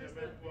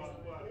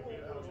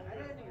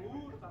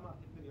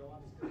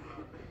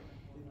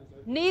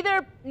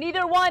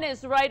 Neither one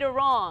is right or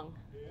wrong.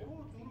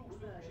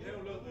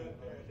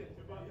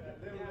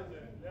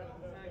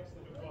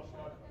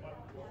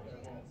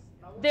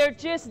 They're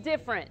just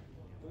different.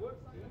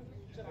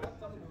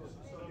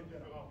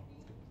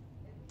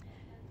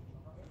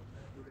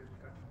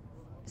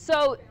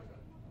 So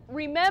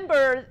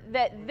remember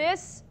that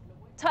this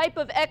type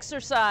of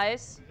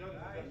exercise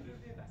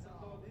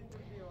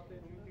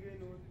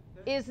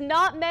is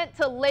not meant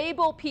to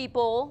label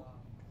people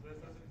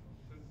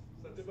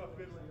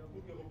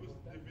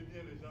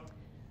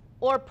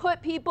or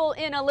put people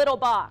in a little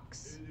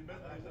box.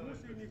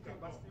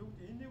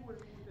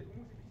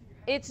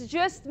 It's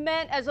just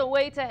meant as a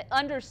way to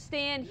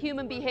understand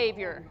human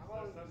behavior.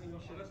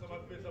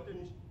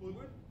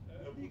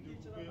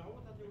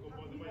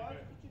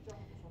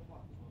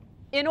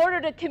 In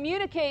order to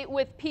communicate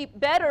with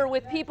better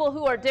with people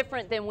who are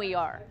different than we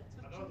are.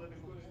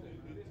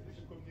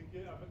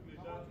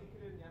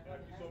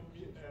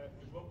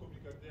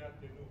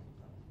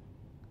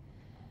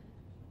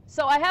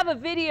 So I have a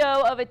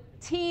video of a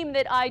team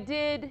that I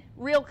did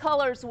real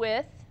colors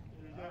with.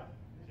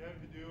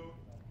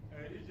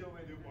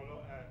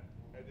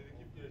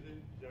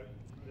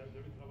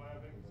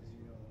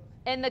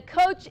 And the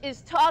coach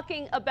is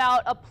talking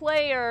about a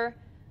player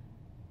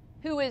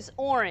who is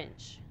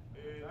orange.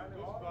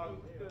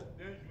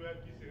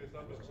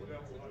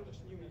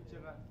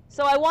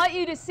 So I want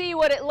you to see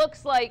what it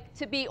looks like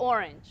to be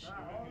orange.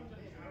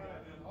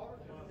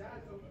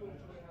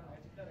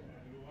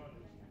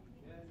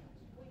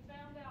 We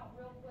found out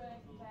real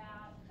quick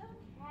that the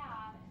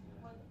cat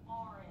was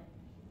orange,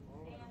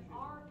 and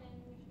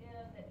orange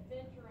is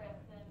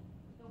adventurous and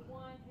the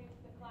one who's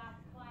the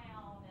class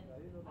clown and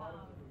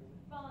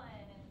fun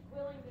and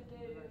willing to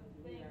do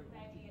things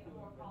maybe at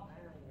more cost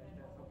than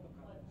individuals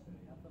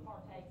would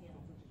partake in.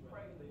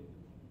 Crazy.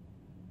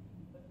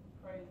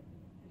 Crazy.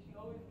 She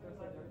always feels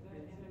like there's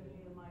good energy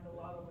and like a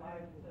lot of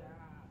life to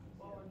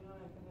what we're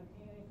doing, because it's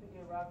easy to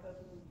get wrapped up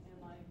in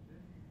like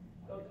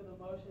go through the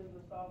motions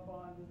of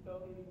softball and just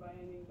go inning by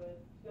inning,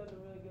 but she does a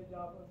really good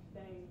job of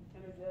staying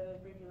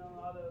energetic, bringing on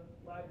a lot of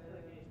life to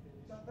the game.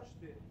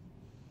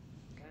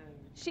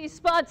 She's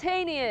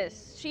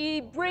spontaneous.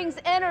 She brings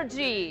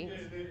energy.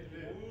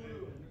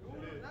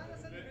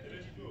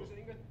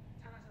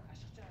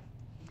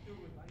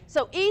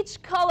 So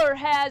each color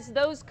has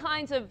those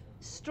kinds of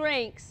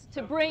strengths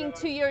to bring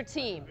to your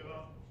team.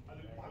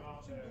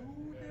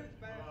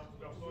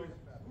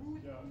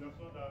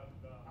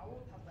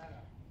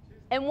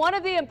 And one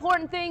of the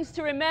important things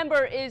to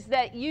remember is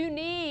that you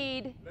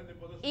need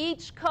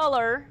each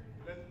color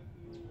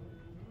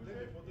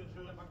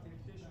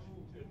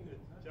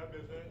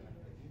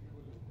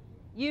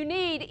you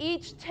need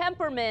each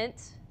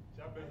temperament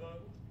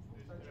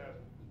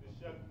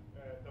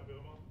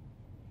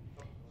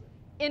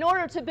in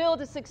order to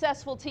build a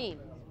successful team.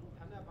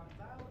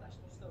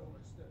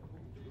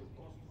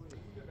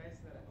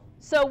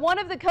 So one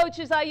of the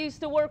coaches I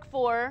used to work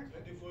for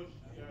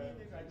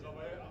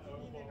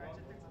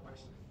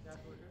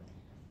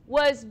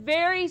was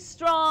very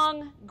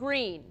strong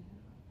green,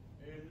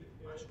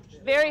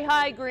 very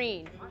high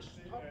green.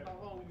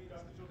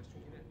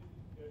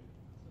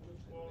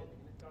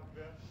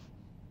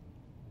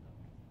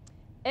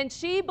 And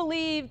she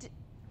believed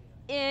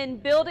in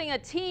building a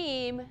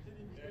team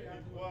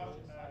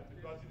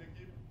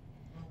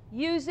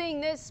using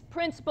this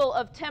principle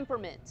of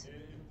temperament.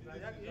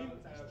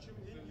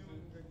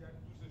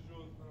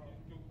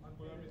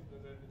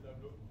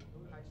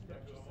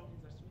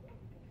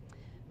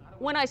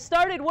 When I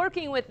started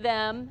working with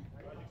them,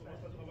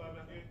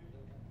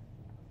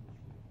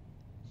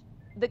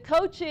 the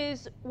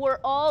coaches were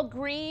all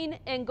green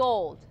and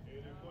gold.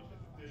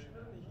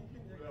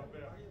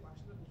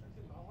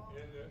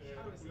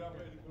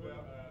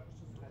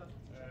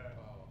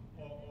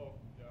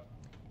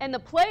 And the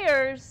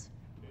players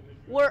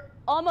were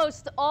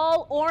almost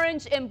all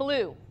orange and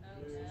blue.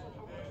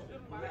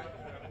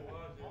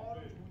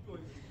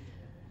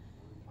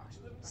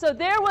 So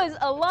there was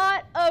a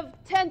lot of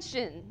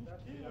tension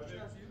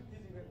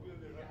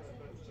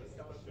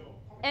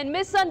and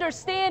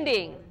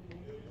misunderstanding.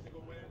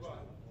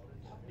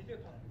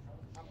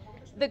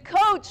 The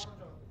coach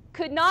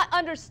could not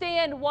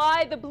understand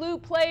why the blue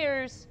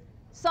players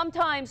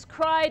sometimes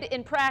cried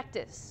in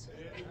practice.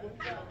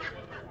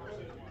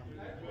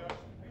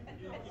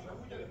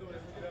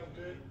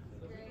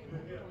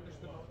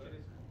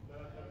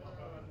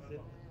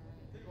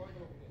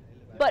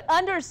 But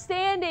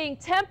understanding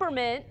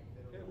temperament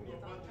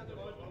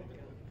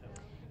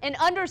and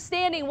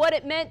understanding what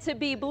it meant to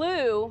be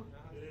blue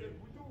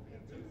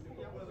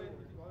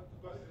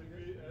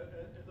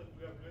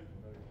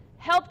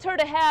helped her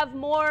to have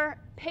more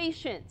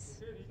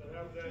patience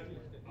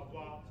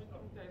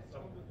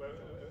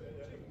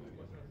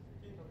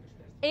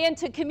and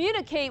to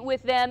communicate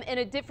with them in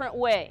a different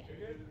way.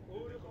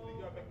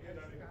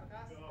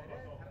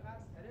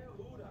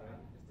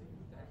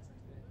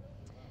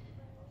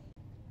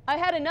 I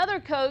had another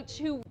coach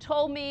who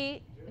told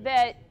me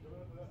that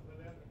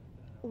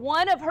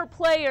one of her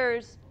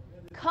players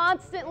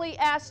constantly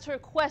asked her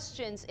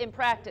questions in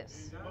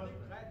practice.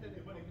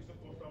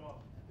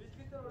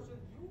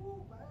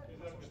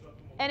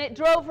 And it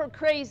drove her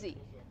crazy.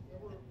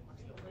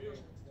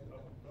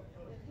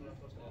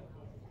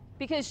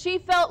 Because she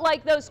felt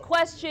like those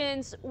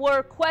questions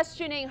were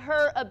questioning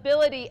her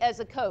ability as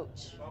a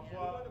coach.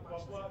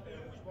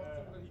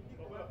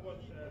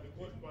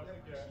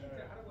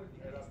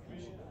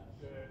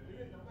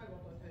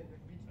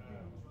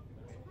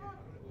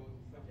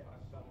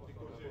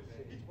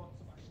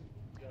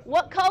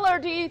 What color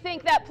do you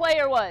think that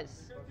player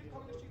was?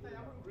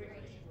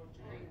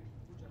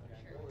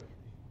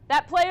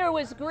 That player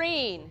was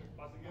green.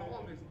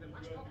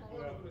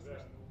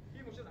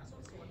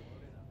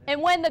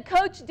 And when the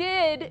coach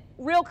did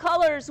real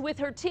colors with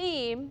her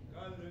team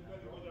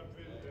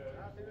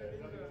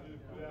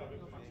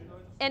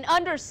and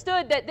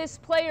understood that this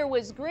player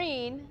was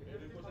green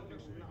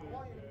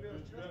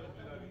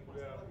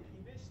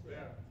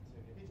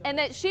and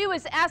that she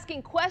was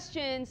asking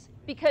questions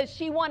because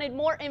she wanted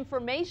more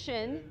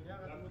information,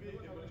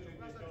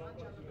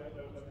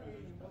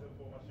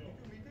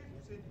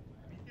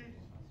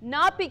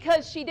 not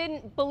because she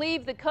didn't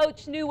believe the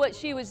coach knew what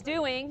she was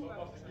doing.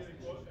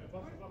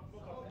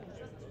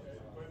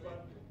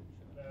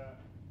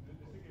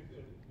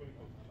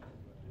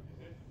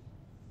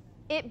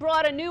 It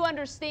brought a new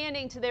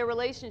understanding to their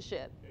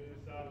relationship.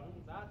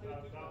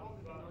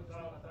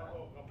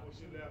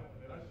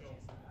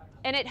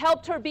 And it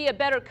helped her be a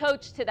better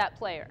coach to that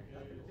player.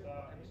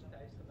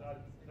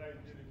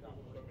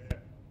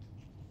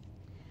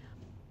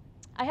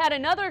 I had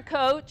another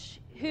coach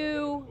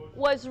who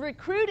was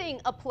recruiting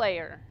a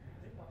player.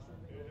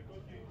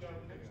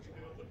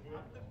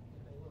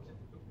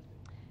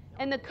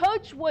 And the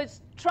coach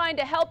was trying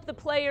to help the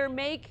player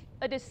make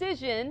a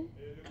decision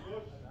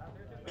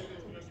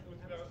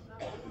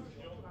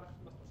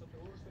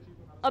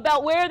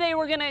about where they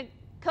were going to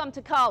come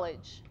to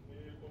college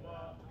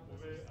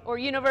or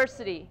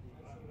university.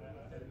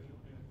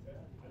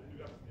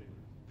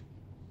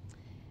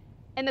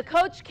 And the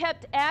coach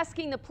kept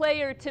asking the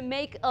player to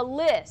make a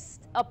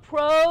list of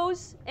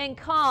pros and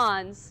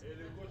cons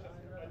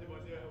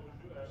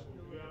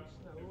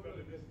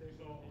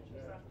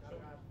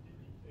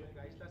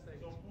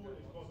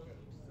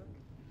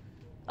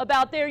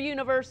about their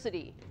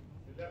university.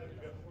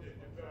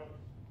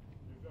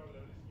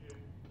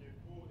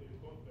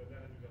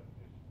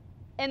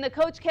 And the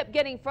coach kept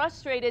getting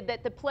frustrated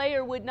that the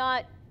player would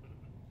not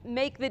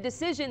make the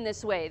decision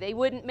this way. They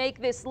wouldn't make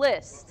this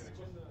list.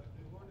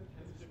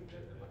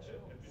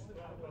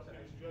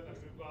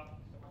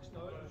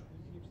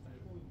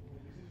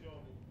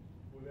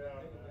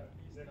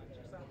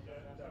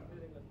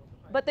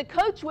 But the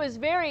coach was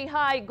very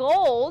high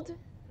gold.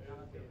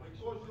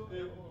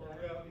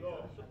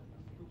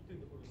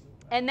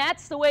 And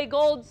that's the way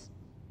golds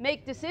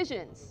make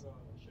decisions.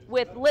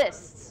 with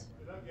lists.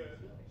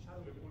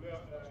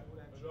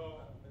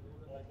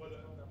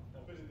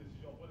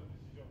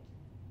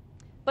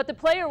 But the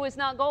player was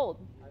not gold.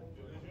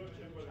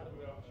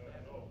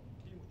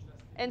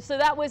 And so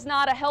that was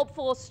not a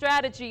helpful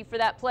strategy for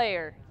that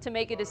player to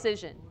make a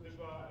decision.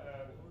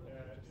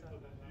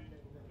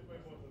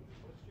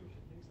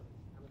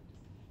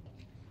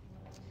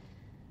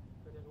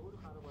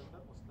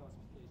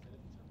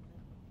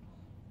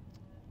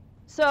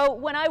 So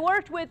when I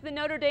worked with the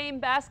Notre Dame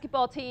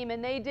basketball team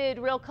and they did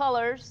real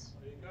colors,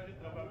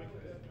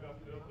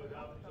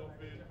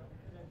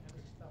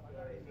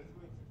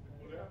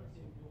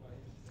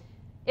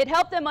 it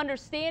helped them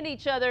understand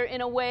each other in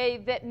a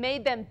way that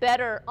made them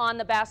better on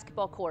the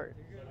basketball court.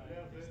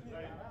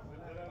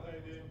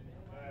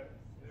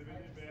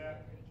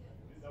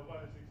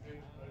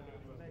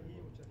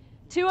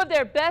 Two of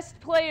their best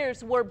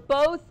players were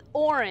both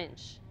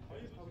orange.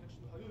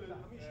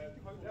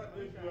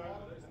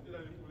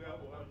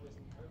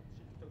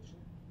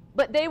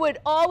 But they would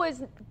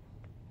always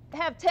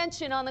have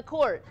tension on the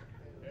court.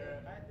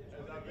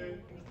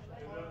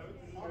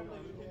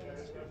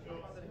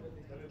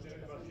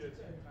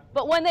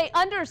 But when they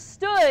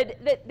understood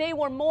that they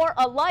were more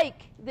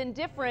alike than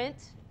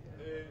different,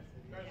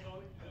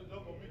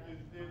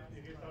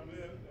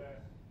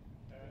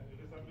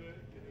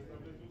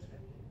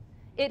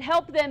 it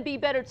helped them be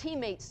better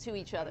teammates to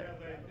each other.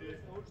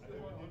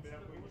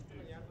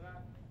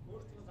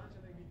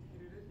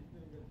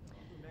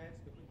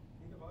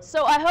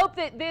 So I hope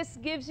that this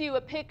gives you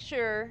a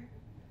picture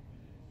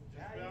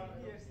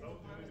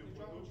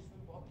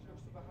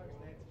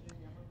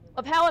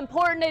of how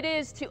important it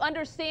is to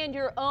understand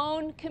your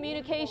own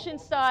communication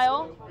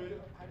style,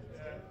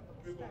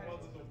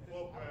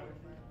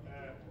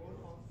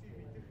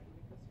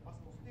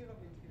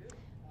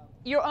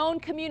 your own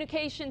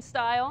communication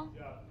style,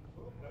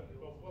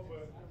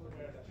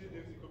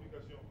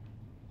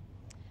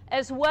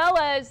 as well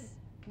as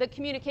the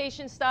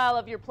communication style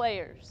of your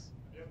players.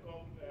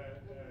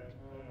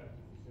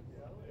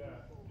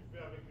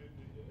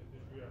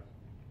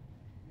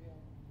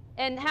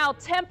 And how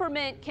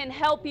temperament can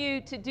help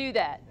you to do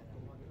that.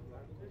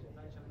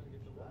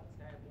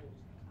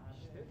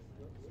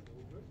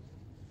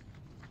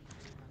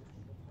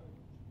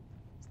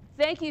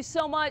 Thank you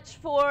so much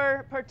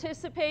for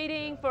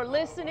participating, for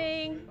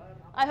listening.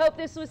 I hope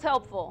this was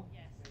helpful.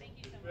 Yes,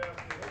 thank you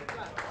so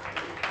much.